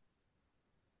website.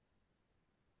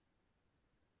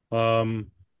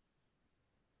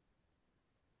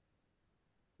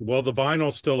 Well, the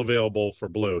vinyl's still available for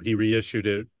Blue. He reissued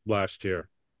it last year.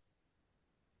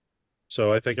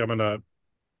 So I think I'm gonna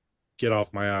get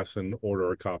off my ass and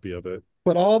order a copy of it.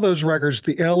 But all those records,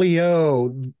 the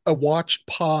LEO, A Watched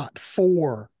Pot,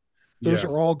 Four, those Yeah.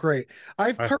 are all great.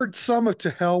 I've I, heard some of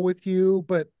To Hell With You,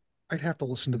 but I'd have to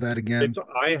listen to that again.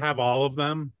 I have all of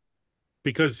them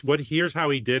because here's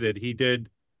how he did it.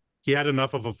 He had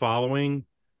enough of a following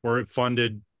where it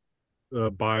funded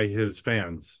by his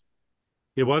fans.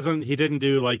 He didn't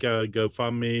do like a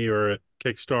GoFundMe or a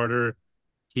Kickstarter.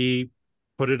 He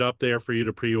put it up there for you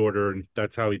to pre-order, and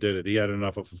that's how he did it. He had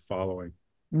enough of a following.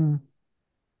 Mm.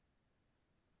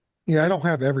 Yeah, I don't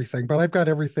have everything, but I've got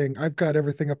everything. I've got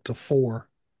everything up to four.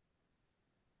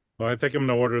 Well, I think I'm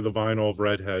going to order the vinyl of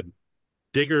Redhead.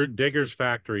 Digger's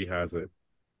Factory has it,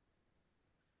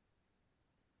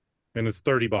 and it's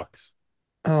 $30.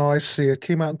 Oh, I see. It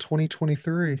came out in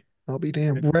 2023. I'll be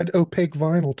damned. Red opaque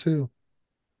vinyl too.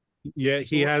 Yeah,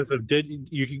 he has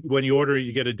when you order it,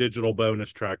 you get a digital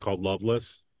bonus track called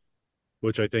Loveless,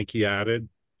 which I think he added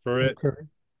for it. Okay.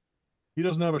 He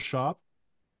doesn't have a shop.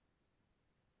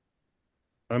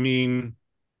 I mean,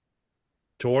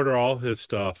 to order all his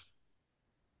stuff,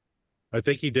 I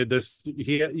think he did this.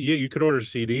 You could order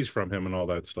CDs from him and all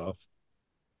that stuff.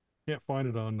 Can't find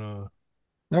it on.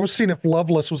 I was seeing if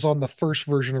Loveless was on the first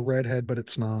version of Redhead, but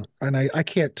it's not. And I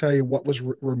can't tell you what was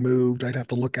removed. I'd have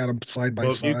to look at them side by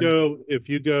Well, side. if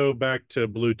you go back to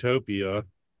Bluetopia,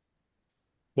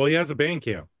 well, he has a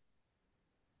Bandcamp.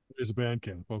 Is a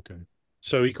Bandcamp. Okay.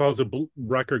 So he calls it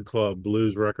Record Club,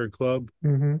 Blues Record Club,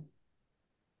 Mm-hmm.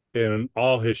 and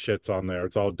all his shit's on there.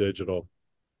 It's all digital.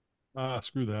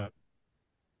 Screw that.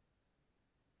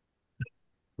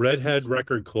 Redhead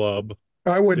Record Club.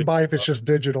 I wouldn't buy if it's just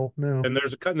digital. No. And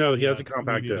there's he has a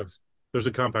compact disc. There's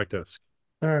a compact disc.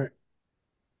 All right.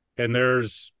 And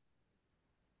there's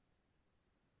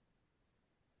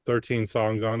 13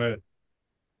 songs on it.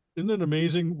 Isn't it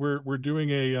amazing? We're doing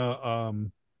a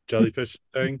Jellyfish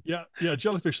thing. Yeah,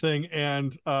 Jellyfish thing,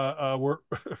 and we're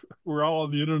we're all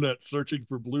on the internet searching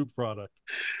for blue product.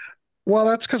 Well,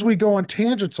 that's because we go on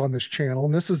tangents on this channel,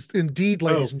 and this is indeed,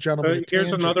 ladies and gentlemen,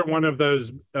 here's another one of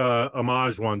those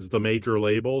homage ones, the major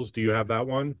labels. Do you have that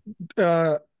one?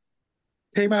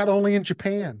 Came out only in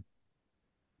Japan.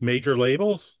 Major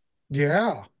labels?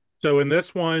 Yeah. So in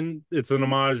this one, it's an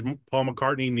homage Paul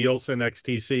McCartney, Nielsen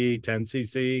XTC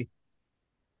 10cc.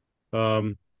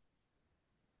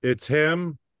 It's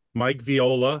him, Mike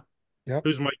Viola. Yep.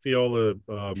 Who's Mike Viola?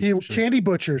 Candy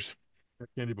Butchers.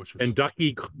 Candy Butchers. And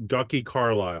Ducky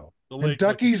Carlisle. The late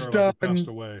Ducky's done. Passed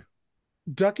away.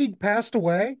 Ducky passed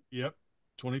away? Yep.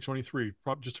 2023,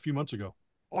 probably just a few months ago.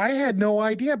 I had no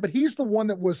idea, but he's the one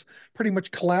that was pretty much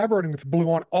collaborating with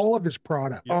Blue on all of his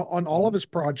on all of his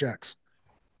projects.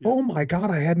 Yep. Oh my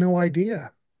God, I had no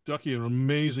idea. Ducky, an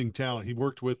amazing talent. He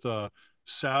worked with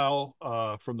Sal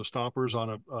from the Stompers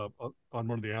on on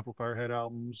one of the Amplifier Head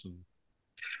albums. And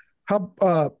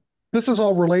how this is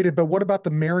all related, but what about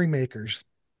the Merrymakers?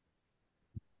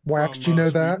 Waxed, you know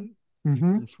that?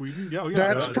 Mm-hmm. From Sweden? Yeah,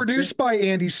 That's produced by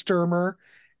Andy Sturmer,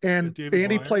 and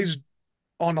Andy Meyer plays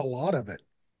on a lot of it.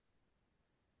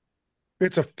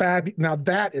 It's a now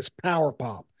that is power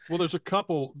pop. Well, there's a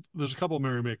couple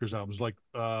Merrymakers albums, like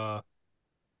I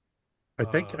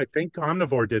think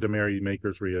Omnivore did a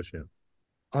Merrymakers reissue.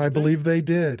 I believe they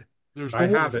did. I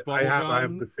have it. I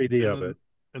have the CD of it.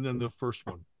 And then the first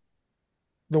one.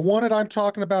 The one that I'm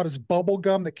talking about is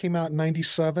Bubblegum that came out in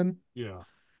 97. Yeah.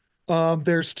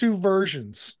 There's two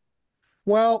versions.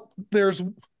 Well,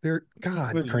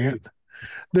 God, Grant.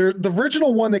 The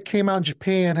original one that came out in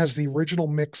Japan has the original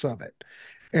mix of it.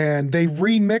 And they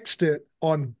remixed it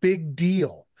on Big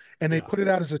Deal. And they put it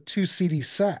out as a 2 CD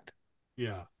set.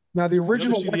 Yeah. Now the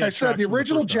original, like I said, the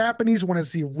original Japanese one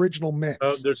is the original mix.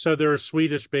 So they're a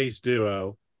Swedish-based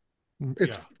duo.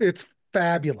 It's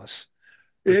fabulous.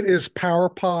 It is power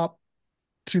pop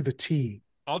to the T.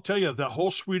 I'll tell you, that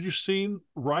whole Swedish scene,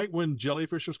 right when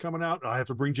Jellyfish was coming out, I have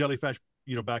to bring Jellyfish,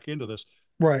 back into this.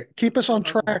 Right. Keep us on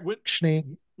track, Schnee.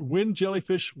 When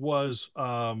Jellyfish was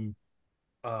putting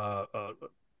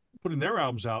their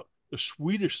albums out, the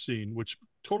Swedish scene, which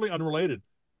totally unrelated,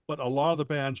 but a lot of the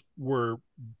bands were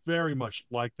very much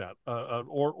like that,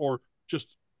 or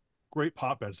just great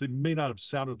pop bands. They may not have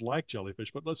sounded like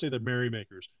Jellyfish, but let's say the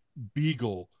Merrymakers,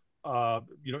 Beagle,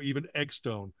 even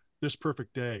Eggstone, This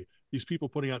Perfect Day. These people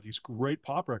putting out these great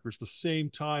pop records the same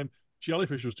time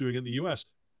Jellyfish was doing it in the U.S.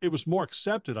 It was more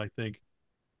accepted, I think,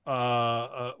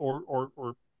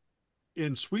 or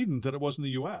in Sweden than it was in the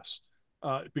U.S.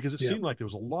 Because it seemed like there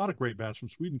was a lot of great bands from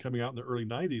Sweden coming out in the early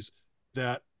 90s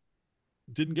that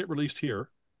didn't get released here,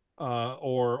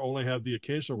 or only had the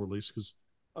occasional release. Because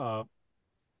I'm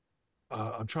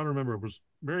trying to remember, it was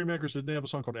Merrymakers, didn't they have a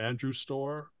song called Andrew's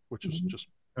Store, which is just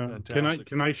fantastic.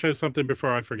 Can I show something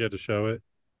before I forget to show it?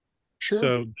 Sure.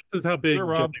 So this is how big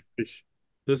Jellyfish.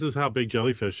 This is how big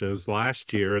Jellyfish is.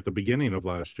 Last year, at the beginning of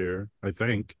last year, I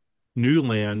think,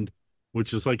 Newland,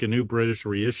 which is like a new British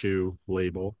reissue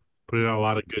label, put out a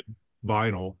lot of good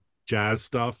vinyl, jazz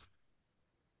stuff.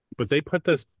 But they put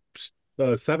this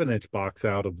 7-inch box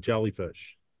out of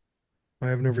Jellyfish. I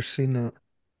have never seen that.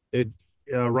 It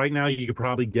right now you could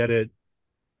probably get it.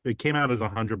 It came out as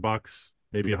 $100,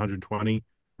 maybe 120.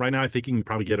 Right now, I think you can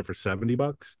probably get it for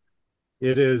 $70.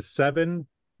 It is 7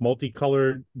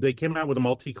 multicolored. They came out with a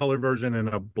multicolored version and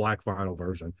a black vinyl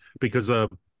version because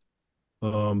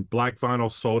Black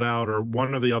Vinyl sold out, or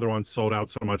one of the other ones sold out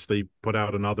so much they put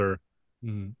out another.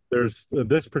 There's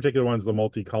this particular one's the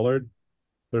multicolored.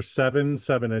 There's 7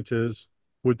 7 inches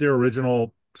with their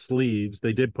original sleeves.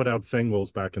 They did put out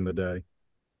singles back in the day.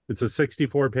 It's a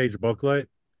 64-page booklet,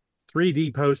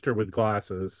 3D poster with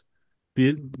glasses.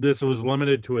 This was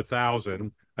limited to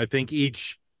 1,000. I think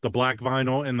each, the black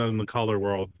vinyl and then the color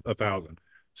were 1,000.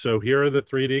 So here are the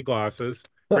 3D glasses.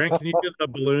 Grant, can you do the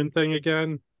balloon thing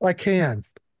again? I can.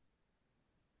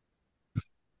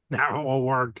 Now it will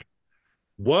work.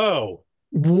 Whoa.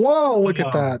 Whoa, look at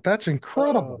Wow. that. That's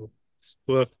incredible.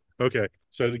 Well, okay.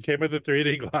 So they came with the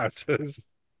 3D glasses.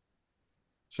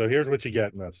 So here's what you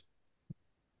get in this.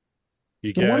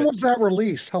 You And when get was that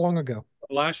released? How long ago?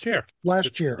 last year. Last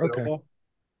It's year. Okay. available.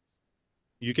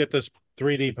 You get this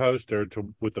 3D poster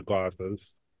with the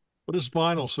glasses. But it's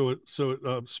vinyl, so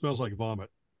it smells like vomit.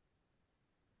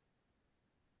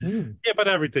 Yeah, but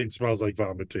everything smells like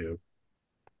vomit too.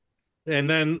 And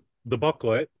then the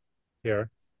booklet here.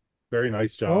 Very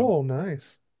nice job. Oh,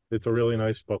 nice. It's a really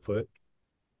nice booklet.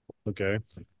 Okay.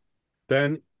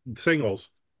 Then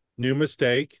singles. New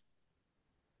Mistake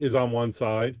is on one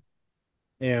side,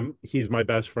 and He's My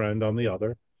Best Friend on the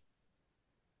other.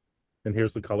 And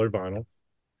here's the colored vinyl.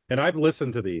 And I've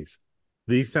listened to these.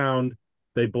 These sound,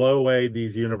 they blow away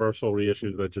these Universal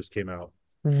reissues that just came out.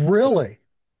 Really?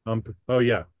 Oh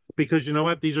yeah. Because you know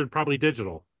what? These are probably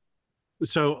digital.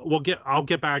 So I'll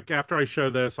get back after I show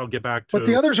this, I'll get back to But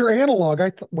the others are analog.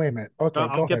 Wait a minute. Okay, I'll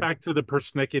go get ahead. back to the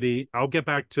persnickety. I'll get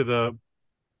back to the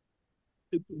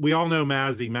we all know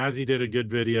Mazzy. Mazzy did a good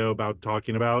video about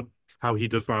talking about how he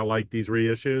does not like these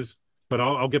reissues. But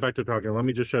I'll get back to talking. Let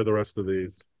me just show the rest of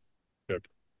these. Good.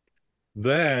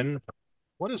 Then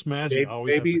What does Mazzy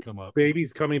always have to come up?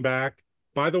 Baby's coming back.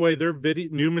 By the way, their video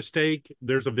New Mistake,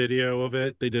 there's a video of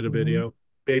it. They did a video.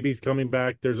 Baby's coming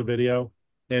back, there's a video.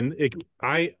 And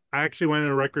I actually went in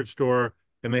a record store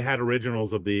and they had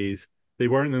originals of these. They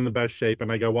weren't in the best shape.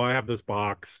 And I go, well, I have this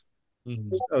box.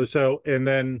 So and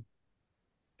then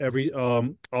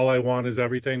All I Want Is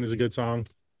Everything is a good song.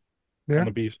 Yeah. On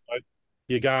the B side.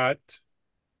 You got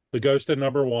The Ghost of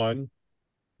Number One,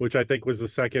 which I think was the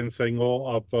second single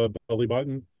off Belly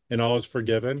Button, and All Is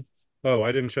Forgiven. Oh,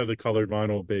 I didn't show the colored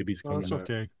vinyl Baby's coming. Oh, it's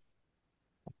okay.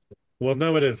 Well,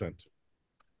 no, it isn't.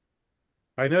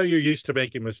 I know you're used to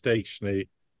making mistakes, Schnee,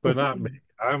 but not me.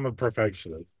 I'm a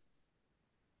perfectionist.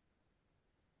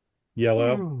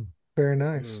 Yellow. Very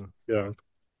nice. Yeah.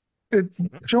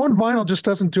 Showing vinyl just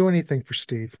doesn't do anything for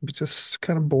Steve. It just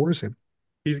kind of bores him.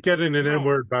 He's getting an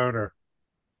inward boner.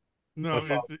 No,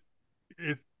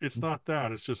 it's not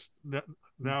that. It's just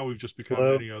now we've just become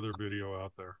any other video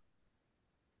out there.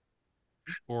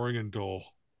 Boring and dull.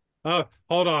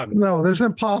 Hold on. No, there's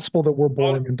impossible that we're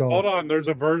boring and dull. Hold on. There's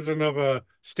a version of a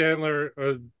Stanler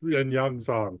and Young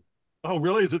song. Oh,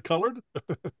 really? Is it colored?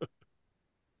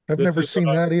 I've never seen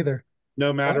that either.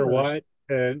 No Matter What,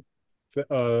 and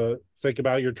Think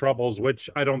About Your Troubles, which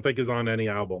I don't think is on any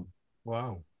album.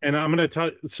 Wow. And I'm going to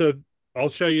tell, so I'll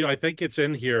show you. I think it's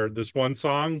in here. This one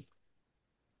song.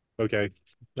 Okay.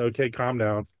 Calm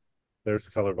down. There's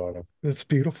the color bottom. It's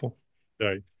beautiful.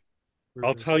 Okay.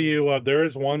 I'll tell you, there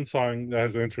is one song that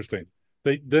is interesting.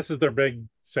 This is their big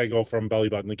single from Belly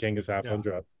Button, The King Is Half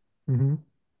Undressed.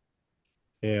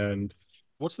 And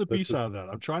what's the B-side of that?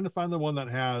 I'm trying to find the one that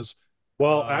has.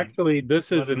 Well, actually,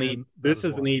 this is an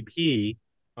EP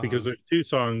because there's two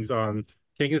songs on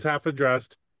King Is Half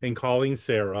Undressed and Calling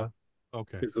Sarah.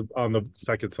 Okay. Is on the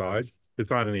second side.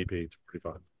 It's not an EP. It's pretty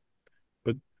fun.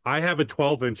 But I have a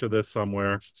 12-inch of this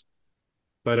somewhere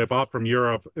that I bought from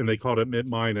Europe, and they called it Mid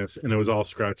Minus, and it was all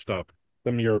scratched up.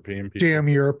 Some European people. Damn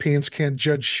Europeans can't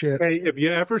judge shit. Hey, if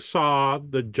you ever saw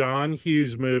the John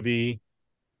Hughes movie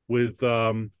with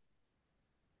Career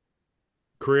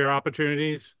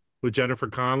Opportunities with Jennifer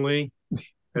Connelly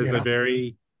as a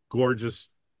very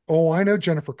gorgeous. Oh, I know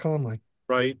Jennifer Connelly.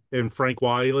 Right, and Frank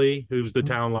Wiley, who's the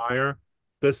town liar.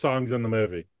 This song's in the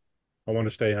movie. I Want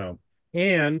to Stay Home,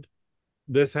 and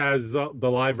this has the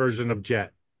live version of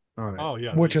Jet on it. Oh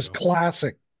yeah, which is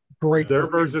classic. Great. Their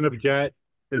version of Jet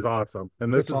is awesome,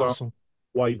 and this is awesome. On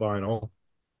white vinyl.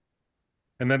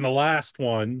 And then the last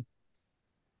one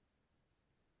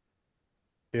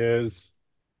is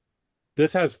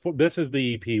this is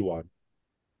the EP one.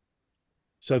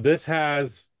 So this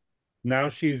has Now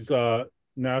She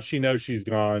Knows She's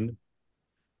Gone,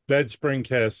 Bed Spring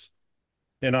Kiss,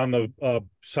 and on the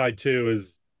side two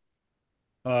is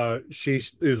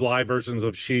live versions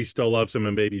of She Still Loves Him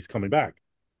and Baby's Coming Back.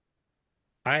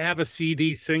 I have a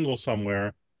CD single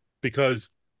somewhere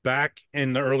because back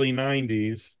in the early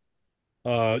 90s,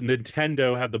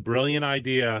 Nintendo had the brilliant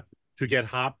idea to get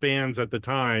hot bands at the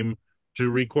time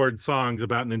to record songs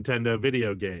about Nintendo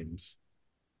video games.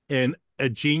 And a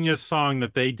genius song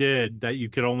that they did that you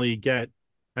could only get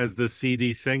as the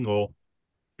CD single.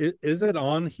 Is it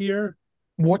on here?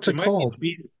 What's It it might called?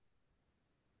 be.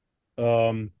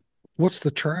 Um, What's the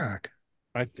track?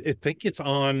 I think it's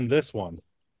on this one.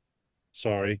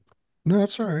 Sorry, No,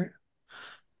 that's all right.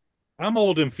 I'm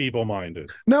old and feeble-minded.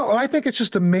 No, I think it's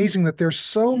just amazing that there's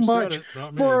so You said much it,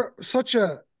 not me. for such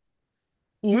a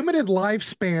limited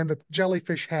lifespan that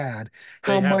Jellyfish had,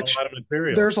 They how have a much lot of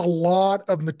material. there's a lot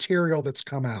of material that's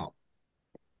come out.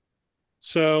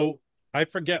 So I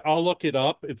forget. I'll look it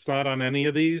up. It's not on any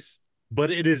of these,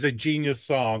 but it is a genius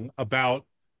song about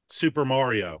Super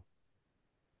Mario.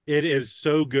 It is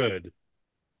so good.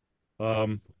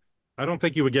 Um, I don't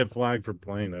think you would get flagged for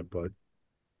playing it, but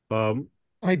um,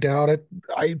 I doubt it.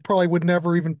 I probably would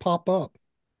never even pop up.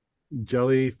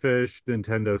 Jellyfish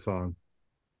Nintendo song.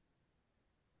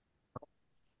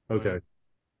 Okay.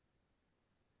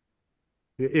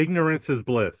 Ignorance is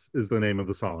Bliss is the name of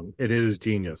the song. It is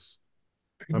genius.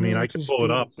 I mean, I Ignorance can is pull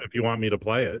it up bliss. if you want me to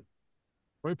play it.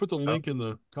 Let me put the Oh. link in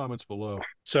the comments below.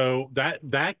 So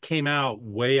that came out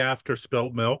way after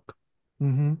Spilt Milk.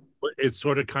 Mm-hmm. It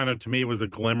sort of kind of to me was a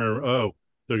glimmer. Oh,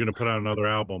 they're going to put out another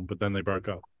album, but then they broke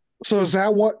up. So is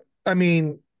that what I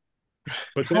mean?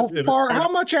 But How it was far? sort How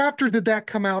of, much after did that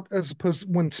come out as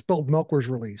opposed when Spilled Milk was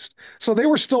released? So they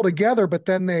were still together, but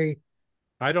then they.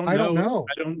 I don't I don't know.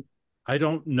 know. I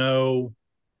don't know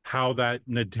how that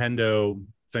Nintendo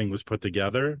thing was put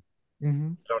together.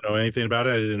 Mm-hmm. I don't know anything about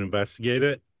it. I didn't investigate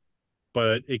it,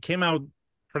 but it came out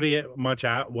pretty much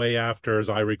way after, as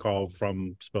I recall,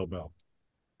 from Spilled Milk.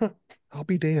 I'll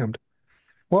be damned.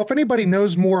 Well, if anybody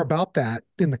knows more about that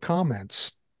in the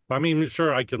comments, I mean,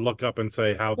 sure, I could look up and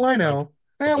say well, I how know.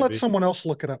 Let someone else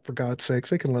look it up for God's sakes.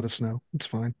 They can let us know. It's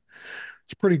fine.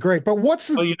 It's pretty great. But what's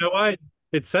Well, you this? know what?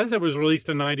 It says it was released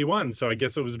in 91, so I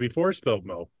guess it was before Spilled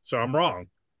Milk. So I'm wrong.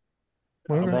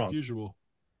 I'm Okay. Like wrong. usual.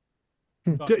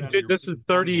 Hmm. Dude, this is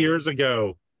 30 years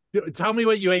ago. Tell me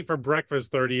what you ate for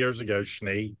breakfast 30 years ago,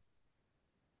 Schnee.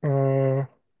 Uh,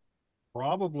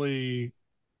 Probably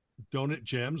donut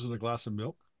gems and a glass of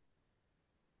milk.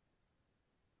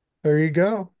 there you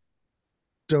go.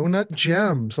 Donut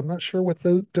gems. I'm not sure what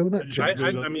those donut I, gems I,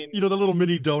 are. I mean, The little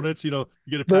mini donuts. You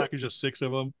get a The package of 6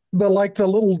 of them. the like the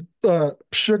little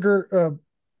sugar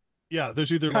Yeah,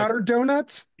 there's either powdered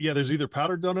donuts. there's either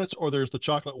powdered donuts or there's the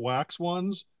chocolate wax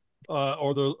ones,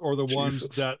 or the ones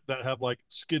Jesus. that have like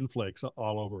skin flakes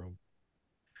all over them.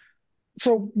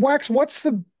 So Wax, what's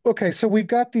the okay? So we've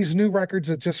got these new records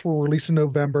that just were released in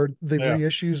November, the yeah,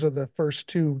 reissues of the first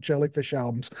two Jellyfish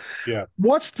albums. yeah.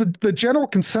 What's the general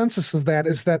consensus of that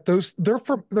is that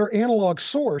they're analog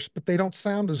source, but they don't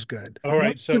sound as good. All right.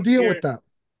 What's the So deal with that?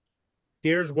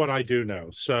 here's what I do know.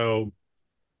 So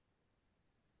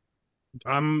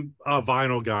I'm a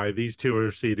vinyl guy. These two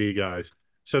are CD guys.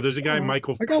 So there's a guy, Oh,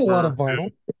 Michael I got a lot of Fremer,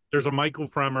 vinyl. there's a Michael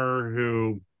Fremer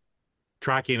who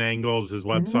tracking angles, his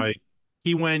Mhm. website.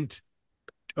 He went,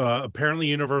 apparently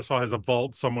Universal has a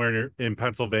vault somewhere in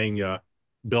Pennsylvania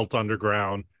built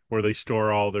underground where they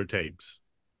store all their tapes,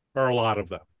 or a lot of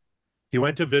them. He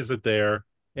went to visit there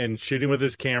and shooting with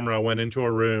his camera, went into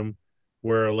a room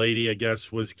where a lady, I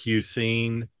guess, was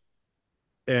QCing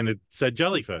and it said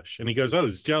Jellyfish. And he goes, oh,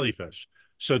 it's Jellyfish.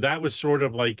 So that was sort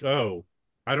of like, oh,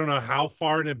 I don't know how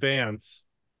far in advance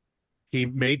he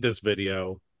made this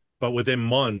video, but within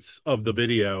months of the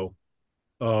video,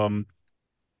 um,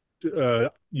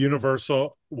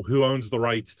 Universal, who owns the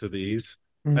rights to these,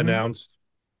 Mhm. announced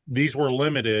these were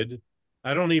limited.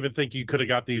 I don't even think you could have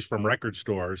got these from record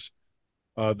stores.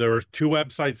 There are two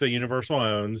websites that Universal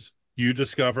owns, You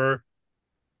Discover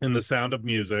and The Sound of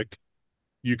Music.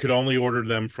 You could only order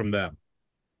them from them.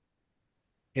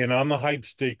 And on the hype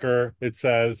sticker, it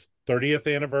says 30th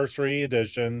anniversary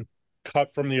edition,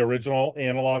 cut from the original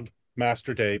analog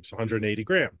master tapes, 180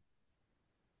 gram.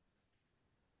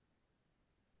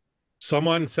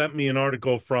 Someone sent me an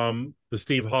article from the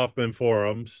Steve Hoffman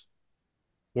forums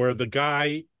where the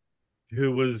guy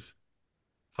who was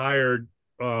hired,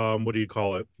 what do you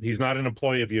call it? He's not an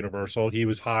employee of Universal. He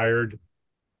was hired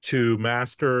to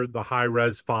master the high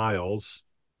res files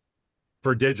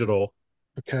for digital.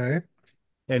 Okay.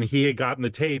 And he had gotten the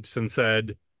tapes and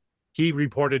said, he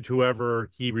reported to whoever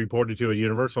he reported to at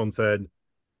Universal and said,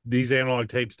 these analog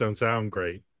tapes don't sound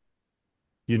great.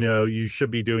 You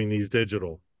should be doing these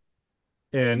digital.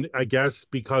 And I guess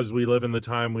because we live in the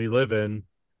time we live in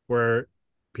where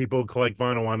people collect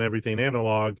vinyl on everything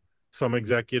analog, some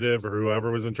executive or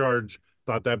whoever was in charge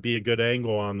thought that'd be a good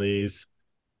angle on these,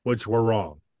 which were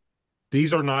wrong.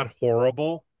 These are not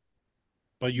horrible.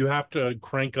 but you have to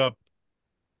crank up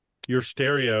your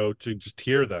stereo to just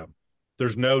hear them.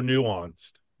 There's no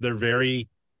nuanced. They're very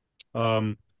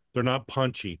they're not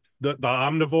punchy. The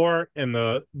Omnivore and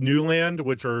the Newland,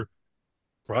 which are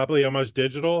probably almost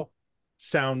digital,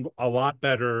 sound a lot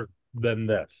better than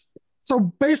this. So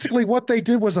basically, what they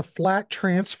did was a flat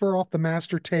transfer off the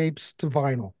master tapes to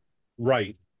vinyl.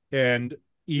 Right. And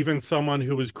even someone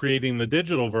who was creating the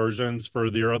digital versions for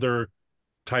their other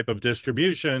type of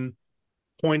distribution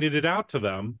pointed it out to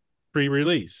them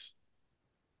pre-release.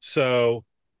 So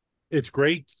it's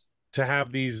great to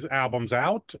have these albums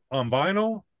out on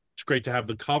vinyl. It's great to have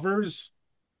the covers,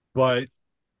 but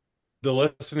the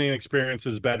listening experience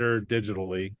is better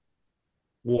digitally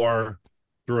or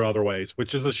through other ways,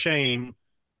 which is a shame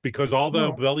because although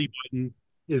No. Belly Button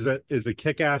is a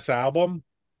kick-ass album,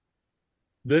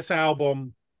 this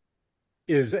album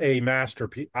is a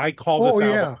masterpiece. I call Oh this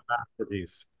album yeah. a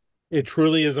masterpiece. It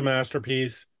truly is a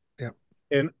masterpiece. Yeah.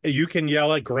 And you can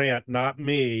yell at Grant, not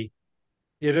me.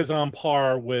 It is on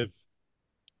par with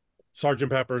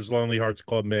Sergeant Pepper's Lonely Hearts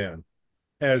Club Man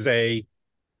as a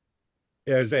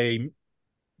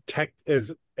tech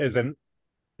as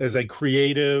a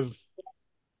creative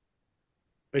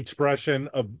expression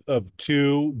of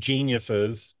two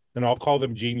geniuses, and I'll call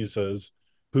them geniuses,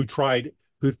 who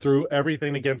threw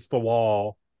everything against the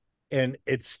wall and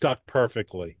it stuck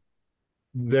perfectly.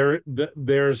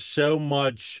 There's so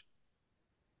much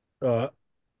uh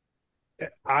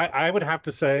I would have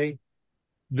to say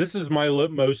this is my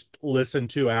most listened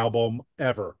to album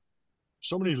ever.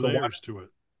 So many layers to it.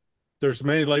 There's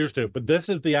many layers to it, but this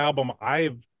is the album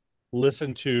I've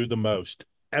listened to the most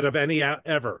out of any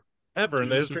ever in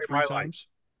the history of my life.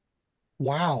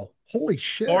 Wow. Holy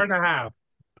shit. 4.5.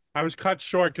 I was cut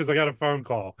short because I got a phone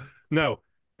call. No,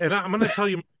 and I'm going to tell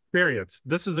you my experience.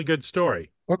 This is a good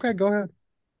story. Okay, go ahead.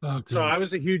 Okay. So I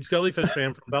was a huge Jellyfish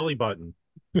fan from Belly Button.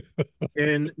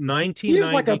 In 1990,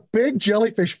 He's like a big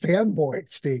Jellyfish fanboy,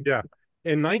 Steve. yeah,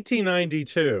 in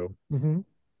 1992,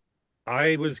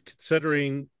 I was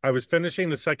finishing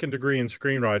the second degree in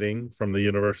screenwriting from the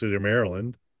University of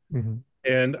Maryland,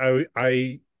 and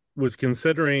I was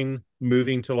considering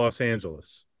moving to Los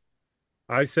Angeles.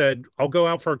 I said, I'll go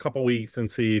out for a couple weeks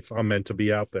and see if I'm meant to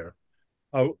be out there.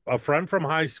 A friend from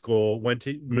high school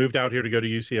moved out here to go to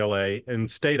UCLA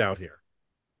and stayed out here.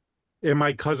 And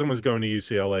my cousin was going to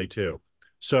UCLA too.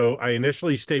 So I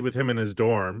initially stayed with him in his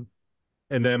dorm.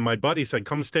 And then my buddy said,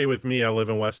 come stay with me. I live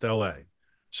in West LA.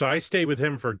 So I stayed with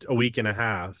him for a week and a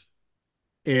half.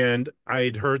 And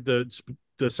I'd heard the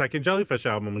second Jellyfish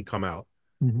album had come out.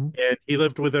 And he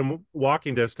lived within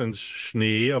walking distance,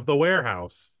 Schnee of the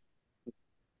Warehouse.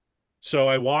 So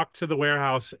I walked to the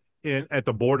warehouse at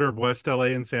the border of West LA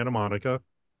and Santa Monica.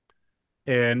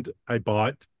 And I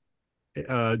bought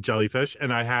Jellyfish,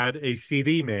 and I had a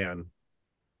CD man.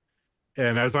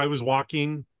 And as I was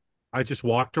walking, I just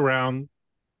walked around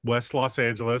West Los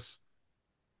Angeles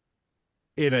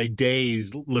in a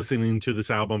daze listening to this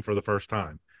album for the first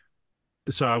time.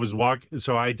 So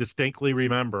I distinctly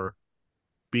remember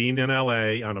being in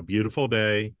LA on a beautiful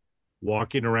day,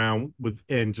 walking around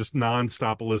and just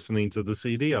nonstop listening to the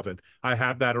CD of it. I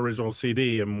have that original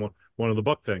CD in one of the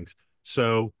book things.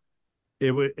 So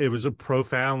it was a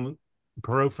profoundly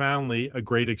a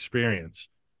great experience.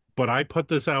 But I put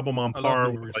this album on par. I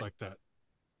love memories like that.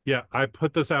 Yeah, I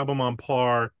put this album on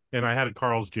par, and I had a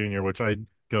Carl's Jr., which I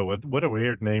go with. What a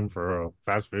weird name for a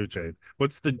fast food chain.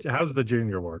 How's the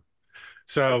Junior work?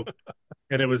 So,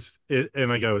 and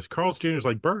and I go, is Carl's Jr.'s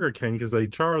like Burger King because they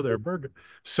char their burger.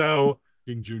 So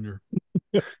King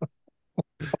Jr.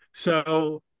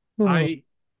 So I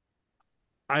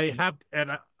have,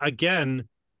 and again,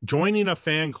 joining a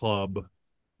fan club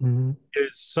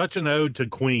is such an ode to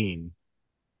Queen.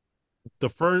 The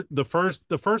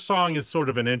first song is sort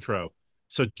of an intro.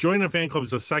 So joining a fan club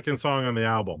is the second song on the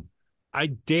album. I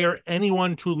dare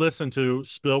anyone to listen to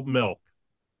Spilt Milk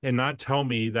and not tell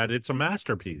me that it's a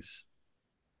masterpiece.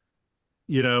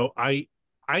 You know, I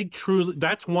truly,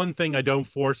 that's one thing I don't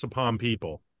force upon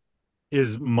people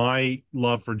is my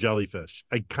love for Jellyfish.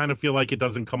 I kind of feel like it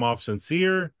doesn't come off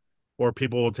sincere, or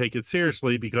people will take it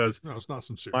seriously because no, it's not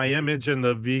sincere. My image in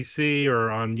the VC or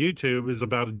on YouTube is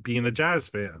about being a jazz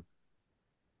fan.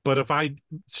 But if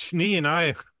Schnee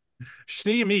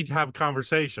and me have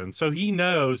conversations, so he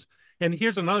knows. And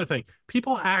here's another thing: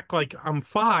 people act like I'm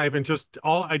 5 and just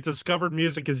all I discovered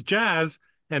music is jazz,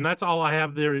 and that's all I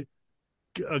have their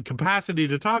capacity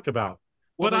to talk about.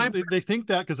 Well, but they think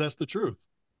that because that's the truth.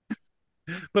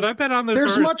 But I've been on this.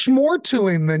 There's much more to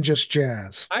him than just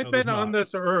jazz. I've been on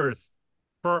this earth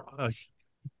for a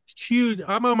huge.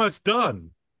 I'm almost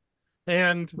done,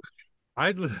 and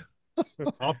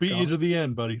I'll beat you God. to the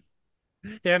end, buddy.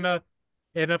 And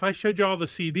if I showed you all the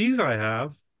CDs I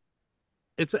have,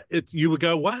 you would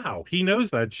go, wow, he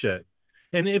knows that shit.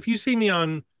 And if you see me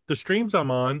on the streams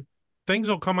I'm on, things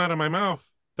will come out of my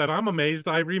mouth that I'm amazed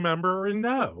I remember and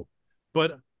know.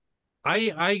 But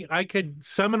I could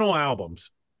seminal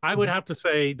albums. I would have to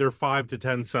say there are 5 to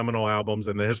 10 seminal albums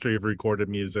in the history of recorded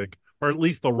music, or at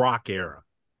least the rock era,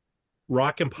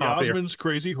 rock and The pop era. Osmonds,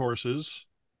 Crazy Horses.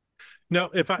 No,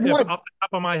 if What? off the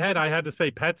top of my head I had to say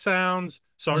Pet Sounds,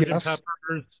 Sergeant Yes.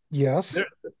 Pepper's, Yes.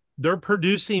 they're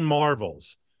producing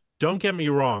marvels. Don't get me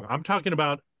wrong. I'm talking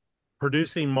about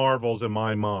producing marvels in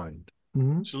my mind.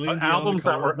 Mhm. Celine Dion, The Albums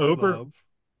that Color of were My over, Love.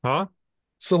 huh?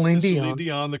 Celine And Celine Dion.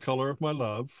 Dion, The Color of My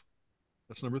Love.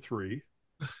 That's number 3.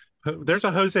 There's a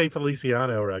Jose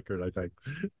Feliciano record, I think.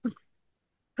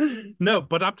 No,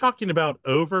 but I'm talking about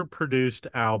overproduced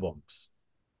albums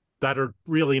that are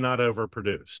really not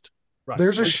overproduced. Right.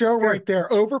 There's a Like, show right there.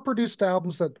 Overproduced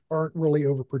albums that aren't really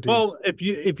overproduced. well, if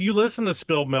you listen to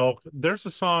Spilled Milk, there's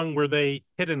a song where they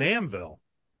hit an anvil.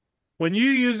 When you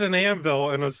use an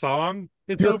anvil in a song,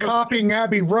 it's You're over. copying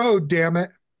Abbey Road, damn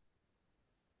it.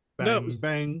 No, Bang,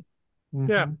 bang.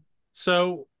 yeah. Mhm.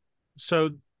 So,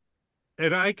 so,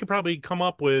 and I could probably come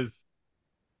up with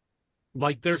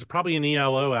like there's probably an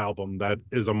ELO album that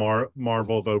is a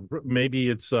Marvel, though maybe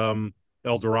it's El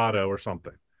Dorado or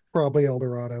something. Probably El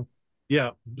Dorado.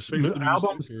 Yeah, Face the music.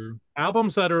 albums Or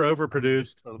albums that are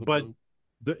overproduced, out of the but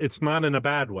blue. it's not in a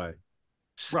bad way. Right,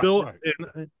 Spill right.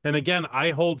 and again,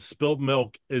 I hold Spilled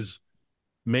Milk is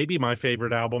maybe my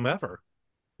favorite album ever.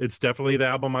 It's definitely the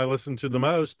album I listen to the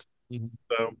most. Mhm.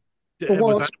 So,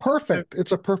 Well, was it's that perfect.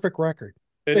 It's a perfect record.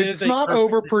 it is It's a not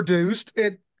perfect,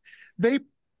 overproduced. They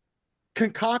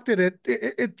concocted it.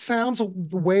 It sounds the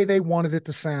way they wanted it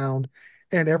to sound,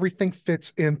 and everything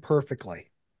fits in perfectly.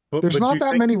 There's but do not you that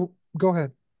think many. Go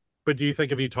ahead. but do you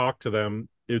think if you talk to them,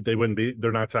 they wouldn't be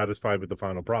they're not satisfied with the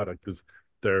final product because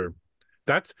they're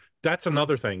that's that's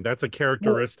another thing. That's a Well,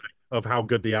 characteristic of how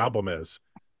good the album is.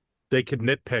 They could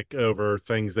nitpick over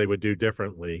things they would do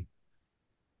differently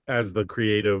as the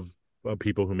creative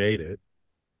people who made it,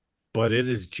 but it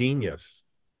is genius.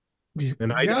 And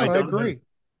yeah, I I don't know agree.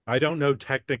 I don't know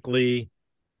technically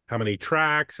how many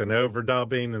tracks and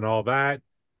overdubbing and all that,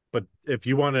 but if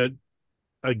you want an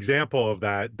example of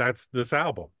that, that's this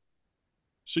album.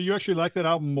 So you actually like that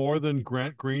album more than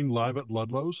Grant Green live at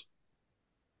Ludlow's?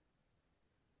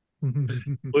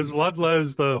 Was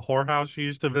Ludlow's the whorehouse you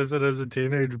used to visit as a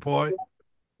teenage boy?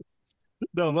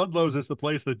 No, Ludlow's is the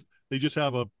place that they just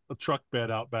have a truck bed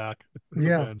out back and the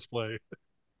Yeah, bands play.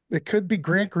 it could be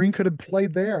Grant Green could have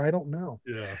played there. I don't know.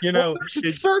 Yeah. You Well, know,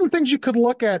 there's certain things you could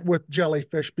look at with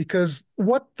Jellyfish because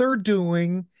what they're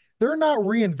doing, they're not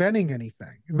reinventing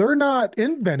anything. They're not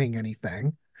inventing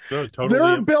anything. no, totally.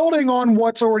 They're building on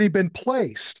what's already been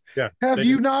placed. Yeah. Have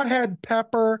you not had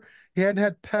Pepper? You hadn't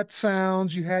had Pet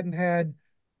Sounds. You hadn't had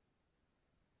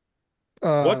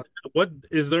uh What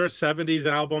is there a 70s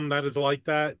album that is like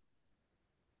that?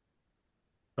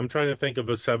 I'm trying to think of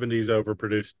a 70s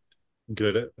overproduced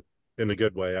good in a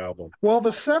good way album. well, the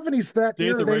 70s that Day at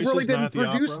year, the they really Races, Night didn't at the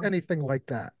produce Opera. anything like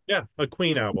that. Yeah, a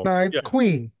Queen album. Night Yeah,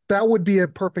 Queen. That would be a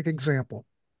perfect example.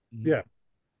 yeah.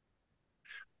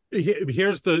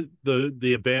 Here's the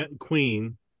event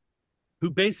Queen, who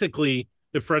basically,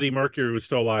 if Freddie Mercury was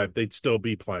still alive, they'd still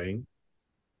be playing.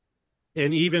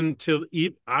 And even till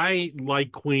I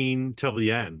like Queen till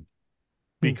the end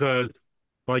because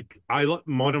like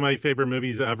one of my favorite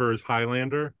movies ever is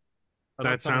Highlander. I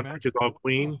love That Kind of soundtrack is Magic. all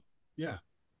Queen. Oh, yeah.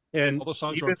 And All the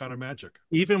songs are even on Kind of Magic.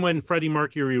 even when Freddie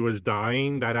Mercury was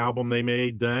dying, that album they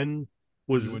made then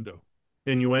was Innuendo.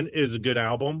 Innuendo is a good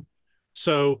album.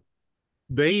 So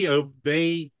they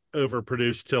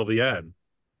overproduced till the end,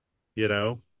 you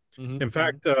know. Mhm. In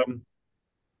fact,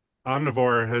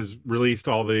 Omnivore has released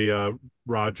all the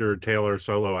Roger Taylor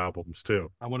solo albums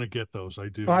too. I want to get those. I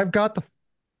do. I've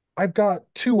got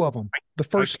two of them. The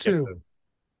first two.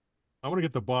 I want to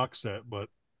get the box set, but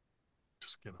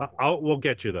just get them. We'll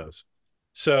get you those.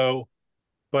 So,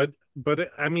 but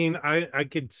I mean, I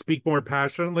could speak more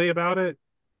passionately about it,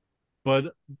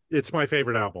 but it's my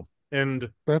favorite album, and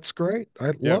That's great.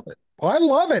 I yeah, love it. I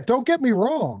love it. Don't get me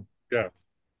wrong. yeah.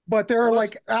 But there are Well,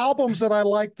 like albums that I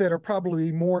like that are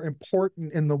probably more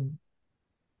important in the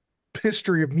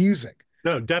history of music.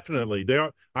 No, definitely. There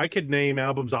are, I could name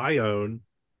albums I own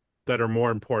that are more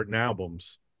important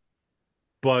albums,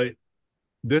 but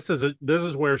this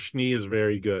is where Schnee is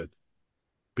very good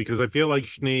because I feel like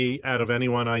Schnee, out of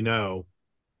anyone I know,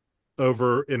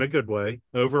 over in a good way,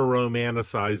 over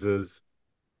romanticizes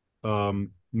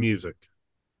music.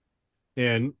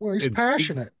 And Well, he's it's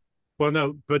passionate. Well,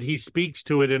 no, but he speaks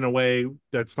to it in a way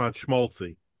that's not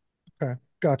schmaltzy. Okay,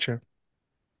 gotcha.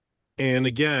 And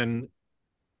again,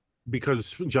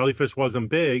 because Jellyfish wasn't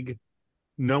big,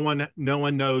 no one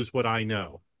knows what I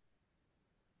know.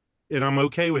 And I'm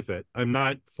okay with it. I'm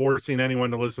not forcing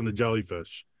anyone to listen to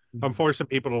Jellyfish. I'm forcing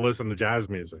people to listen to jazz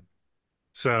music.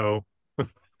 So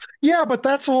Yeah, but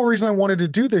that's the whole reason I wanted to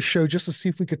do this show, just to see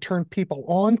if we could turn people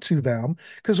on to them,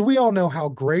 because we all know how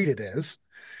great it is.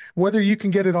 Whether you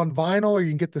can get it on vinyl or you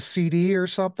can get the CD or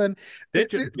something.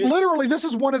 Literally, this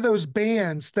is one of those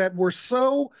bands that were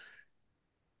so,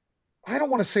 I don't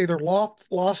want to say they're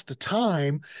lost to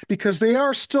time, because they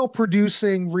are still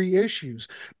producing reissues.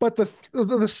 But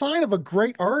the sign of a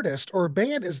great artist or a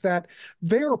band is that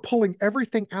they are pulling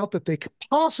everything out that they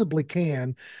possibly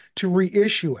can to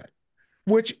reissue it,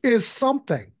 which is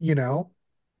something, you know?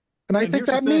 And I think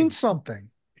that means something.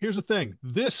 Here's the thing.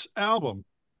 This album,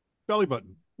 Belly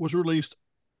Button, was released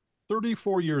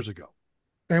 34 years ago.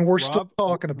 And we're still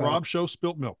talking about Rob Show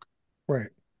Spilt Milk. Right.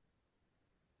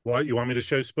 What, you want me to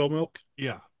show Spill Milk?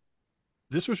 Yeah.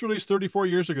 This was released 34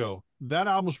 years ago. That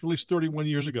album was released 31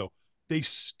 years ago. They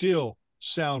still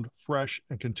sound fresh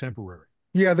and contemporary.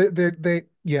 Yeah,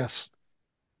 yes.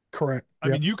 Correct. I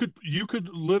mean, you could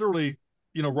literally,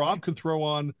 Rob can throw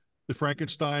on the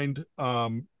Frankenstein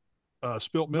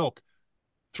Spilt Milk,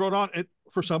 throw it on it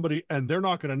for somebody, and they're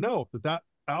not going to know that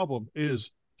album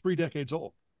is 3 decades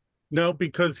old. No,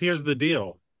 because here's the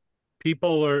deal.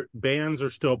 Bands are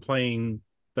still playing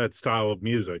that style of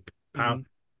music.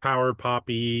 Power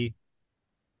poppy.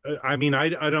 I mean, I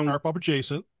don't. Power pop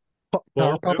adjacent.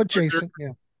 Power pop adjacent,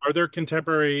 yeah. Are there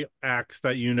contemporary acts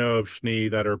that you know of, Schnee,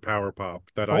 that are power pop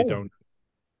that I don't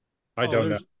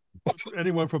know?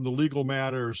 Anyone from the Legal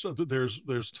Matters.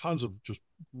 There's tons of just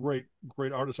great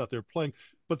artists out there playing,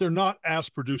 but they're not as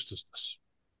produced as this.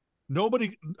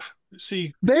 Nobody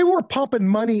see they were pumping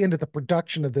money into the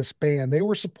production of this band. They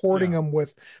were supporting them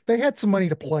they had some money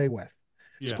to play with,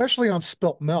 especially on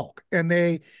Spilt Milk. And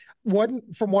they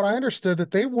wasn't, from what I understood,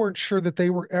 that they weren't sure that they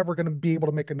were ever going to be able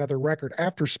to make another record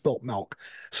after Spilt Milk.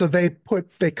 So they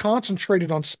concentrated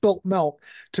on Spilt Milk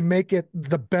to make it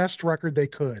the best record they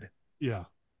could. Yeah.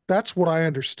 That's what I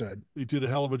understood. They did a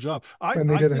hell of a job. I think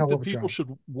that people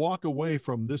should walk away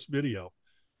from this video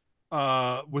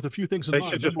with a few things in mind. They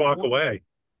should just walk away.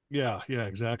 Yeah,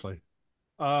 exactly.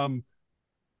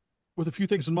 With a few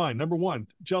things in mind. Number one,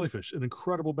 Jellyfish, an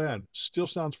incredible band, still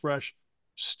sounds fresh,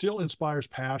 still inspires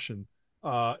passion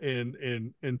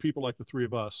in people like the three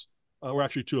of us, or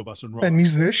actually two of us, and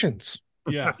musicians.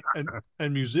 Yeah,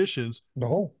 and musicians.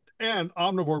 No, and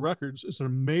Omnivore Records is an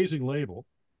amazing label.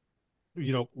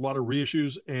 A lot of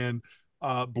reissues, and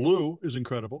Blue is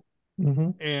incredible.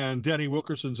 And Danny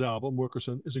Wilkerson's album,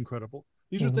 Wilkerson, is incredible.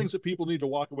 These are things that people need to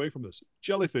walk away from this.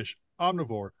 Jellyfish,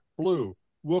 Omnivore, Blue,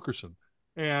 Wilkerson,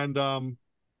 and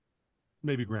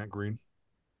maybe Grant Green.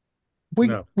 We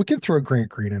can throw Grant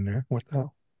Green in there. What the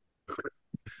hell?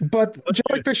 But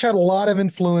Jellyfish had a lot of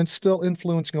influence, still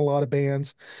influencing a lot of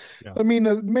bands. Yeah. I mean,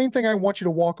 the main thing I want you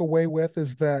to walk away with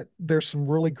is that there's some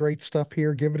really great stuff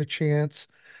here. Give it a chance.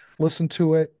 Listen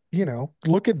to it.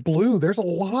 Look at Blue. There's a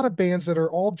lot of bands that are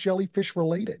all Jellyfish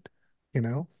related.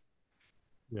 Yeah.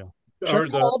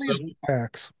 Check out all these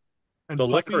acts. And the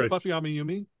Puffy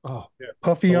Amiyumi. Oh, yeah.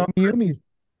 Puffy Amiyumi.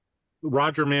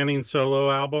 Roger Manning solo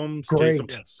albums, great.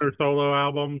 Jason solo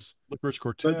albums. Licorice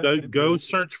Quartet. Go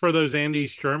search for those Andy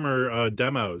Sturmer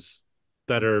demos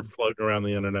that are floating around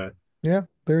the internet. Yeah,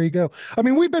 there you go. I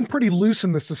mean, we've been pretty loose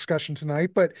in this discussion tonight,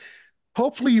 but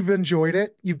hopefully you've enjoyed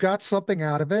it. You've got something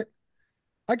out of it.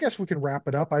 I guess we can wrap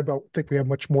it up. I don't think we have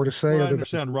much more to say. Well, I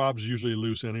understand Rob's usually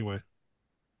loose anyway.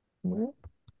 Well,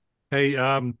 hey,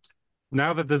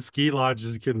 now that the ski lodge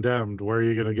is condemned, where are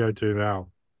you going to go to now?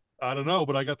 I don't know,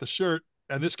 but I got the shirt,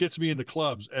 and this gets me into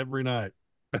clubs every night.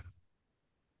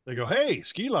 They go, "Hey,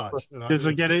 ski lodge." Does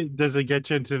it get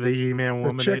you into the E-Man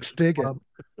Woman? The chicks dig it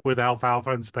with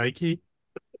Alfalfa and Spanky.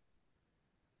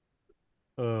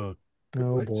 Oh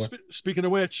boy! Speaking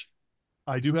of which,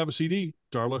 I do have a CD,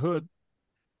 Darla Hood.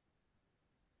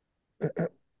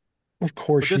 Of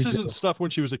course, but this isn't stuff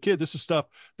when she was a kid. This is stuff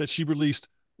that she released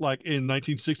like in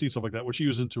 1960 and stuff like that, when she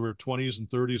was into her 20s and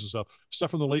 30s and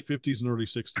stuff from the late 50s and early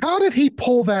 60s. How did he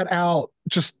pull that out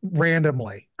just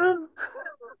randomly?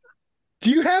 Do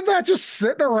you have that just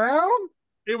sitting around?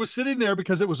 It was sitting there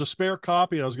because it was a spare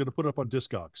copy I was going to put up on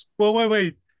Discogs. Well,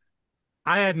 wait.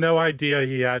 I had no idea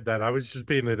he had that. I was just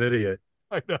being an idiot.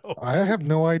 I know. I have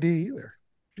no idea either.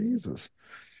 Jesus.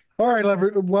 All right,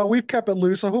 well, we've kept it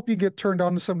loose. I hope you get turned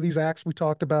on to some of these acts we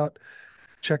talked about.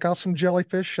 Check out some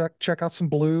Jellyfish. Check out some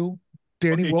Blue.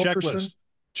 Danny Wilkerson.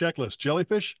 Checklist.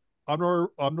 Jellyfish,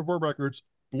 Omnivore Records,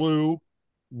 Blue,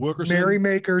 Wilkerson,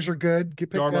 Merrymakers are good.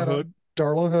 Pick Darla that up. Hood.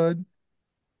 Darla Hood.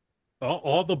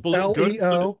 All the blue good,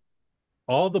 LEO.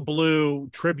 all the blue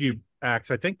tribute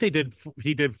acts. I think he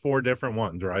did 4 different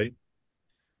ones, right?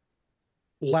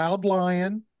 Loud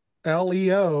Lion.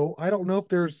 LEO. I don't know if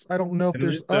there's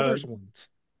others ones.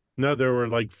 No, there were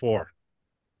like 4.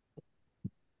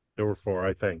 There were 4,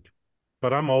 I think.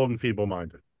 But I'm old and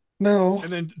feeble-minded. No.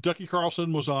 And then Ducky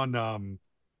Carlson was on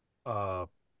the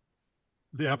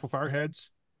Amplifier Heads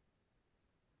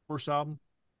first album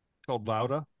called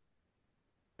Lauda.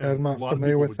 And I'm not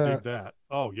familiar with that. that.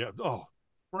 Oh yeah. Oh,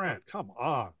 Brent, come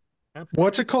on.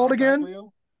 What's it called again?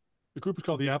 Baglio? The group is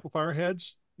called the Amplifier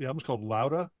Heads. The album's called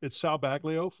Lauda. It's Sal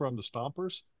Baglio from the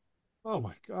Stompers. Oh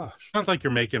my gosh. Sounds like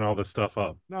you're making all this stuff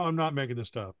up. No, I'm not making this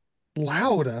stuff.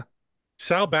 Lauda.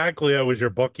 Sal Baglio was your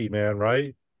bookie, man,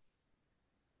 right?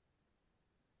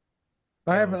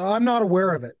 I'm not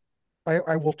aware of it.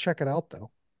 I will check it out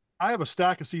though. I have a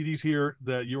stack of CDs here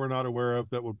that you are not aware of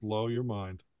that would blow your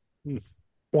mind.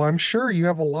 Well, I'm sure you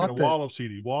have a lot. And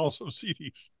walls of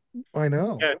CDs. I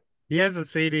know. Yeah, he has a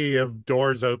CD of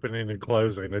doors opening and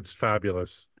closing. It's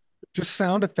fabulous. Just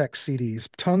sound effects CDs,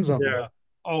 tons of them.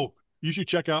 Oh, you should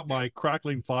check out my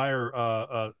Crackling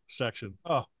Fire section.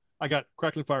 Oh, I got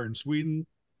Crackling Fire in Sweden,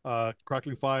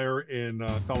 Crackling Fire in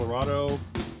Colorado,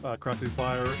 Crackling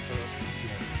Fire.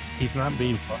 He's not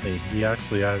being funny. He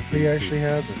actually has. He actually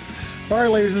has it. All right,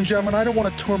 ladies and gentlemen, I don't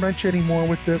want to torment you anymore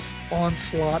with this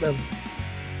onslaught of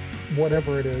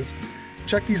whatever it is.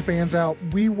 Check these bands out.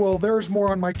 There's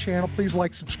more on my channel. Please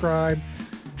like, subscribe.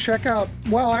 Check out,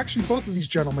 well, actually, both of these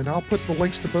gentlemen. I'll put the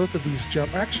links to both of these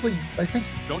gentlemen. Actually, I think.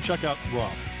 Don't check out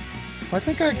Rob. I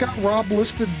think I got Rob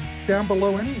listed down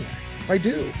below anyway. I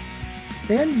do.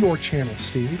 And your channel,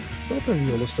 Steve. Both of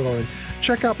you are listed already.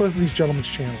 Check out both of these gentlemen's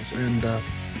channels and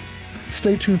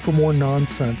stay tuned for more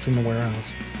nonsense in the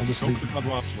warehouse. I'll just Don't leave. click on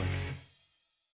Rob's link.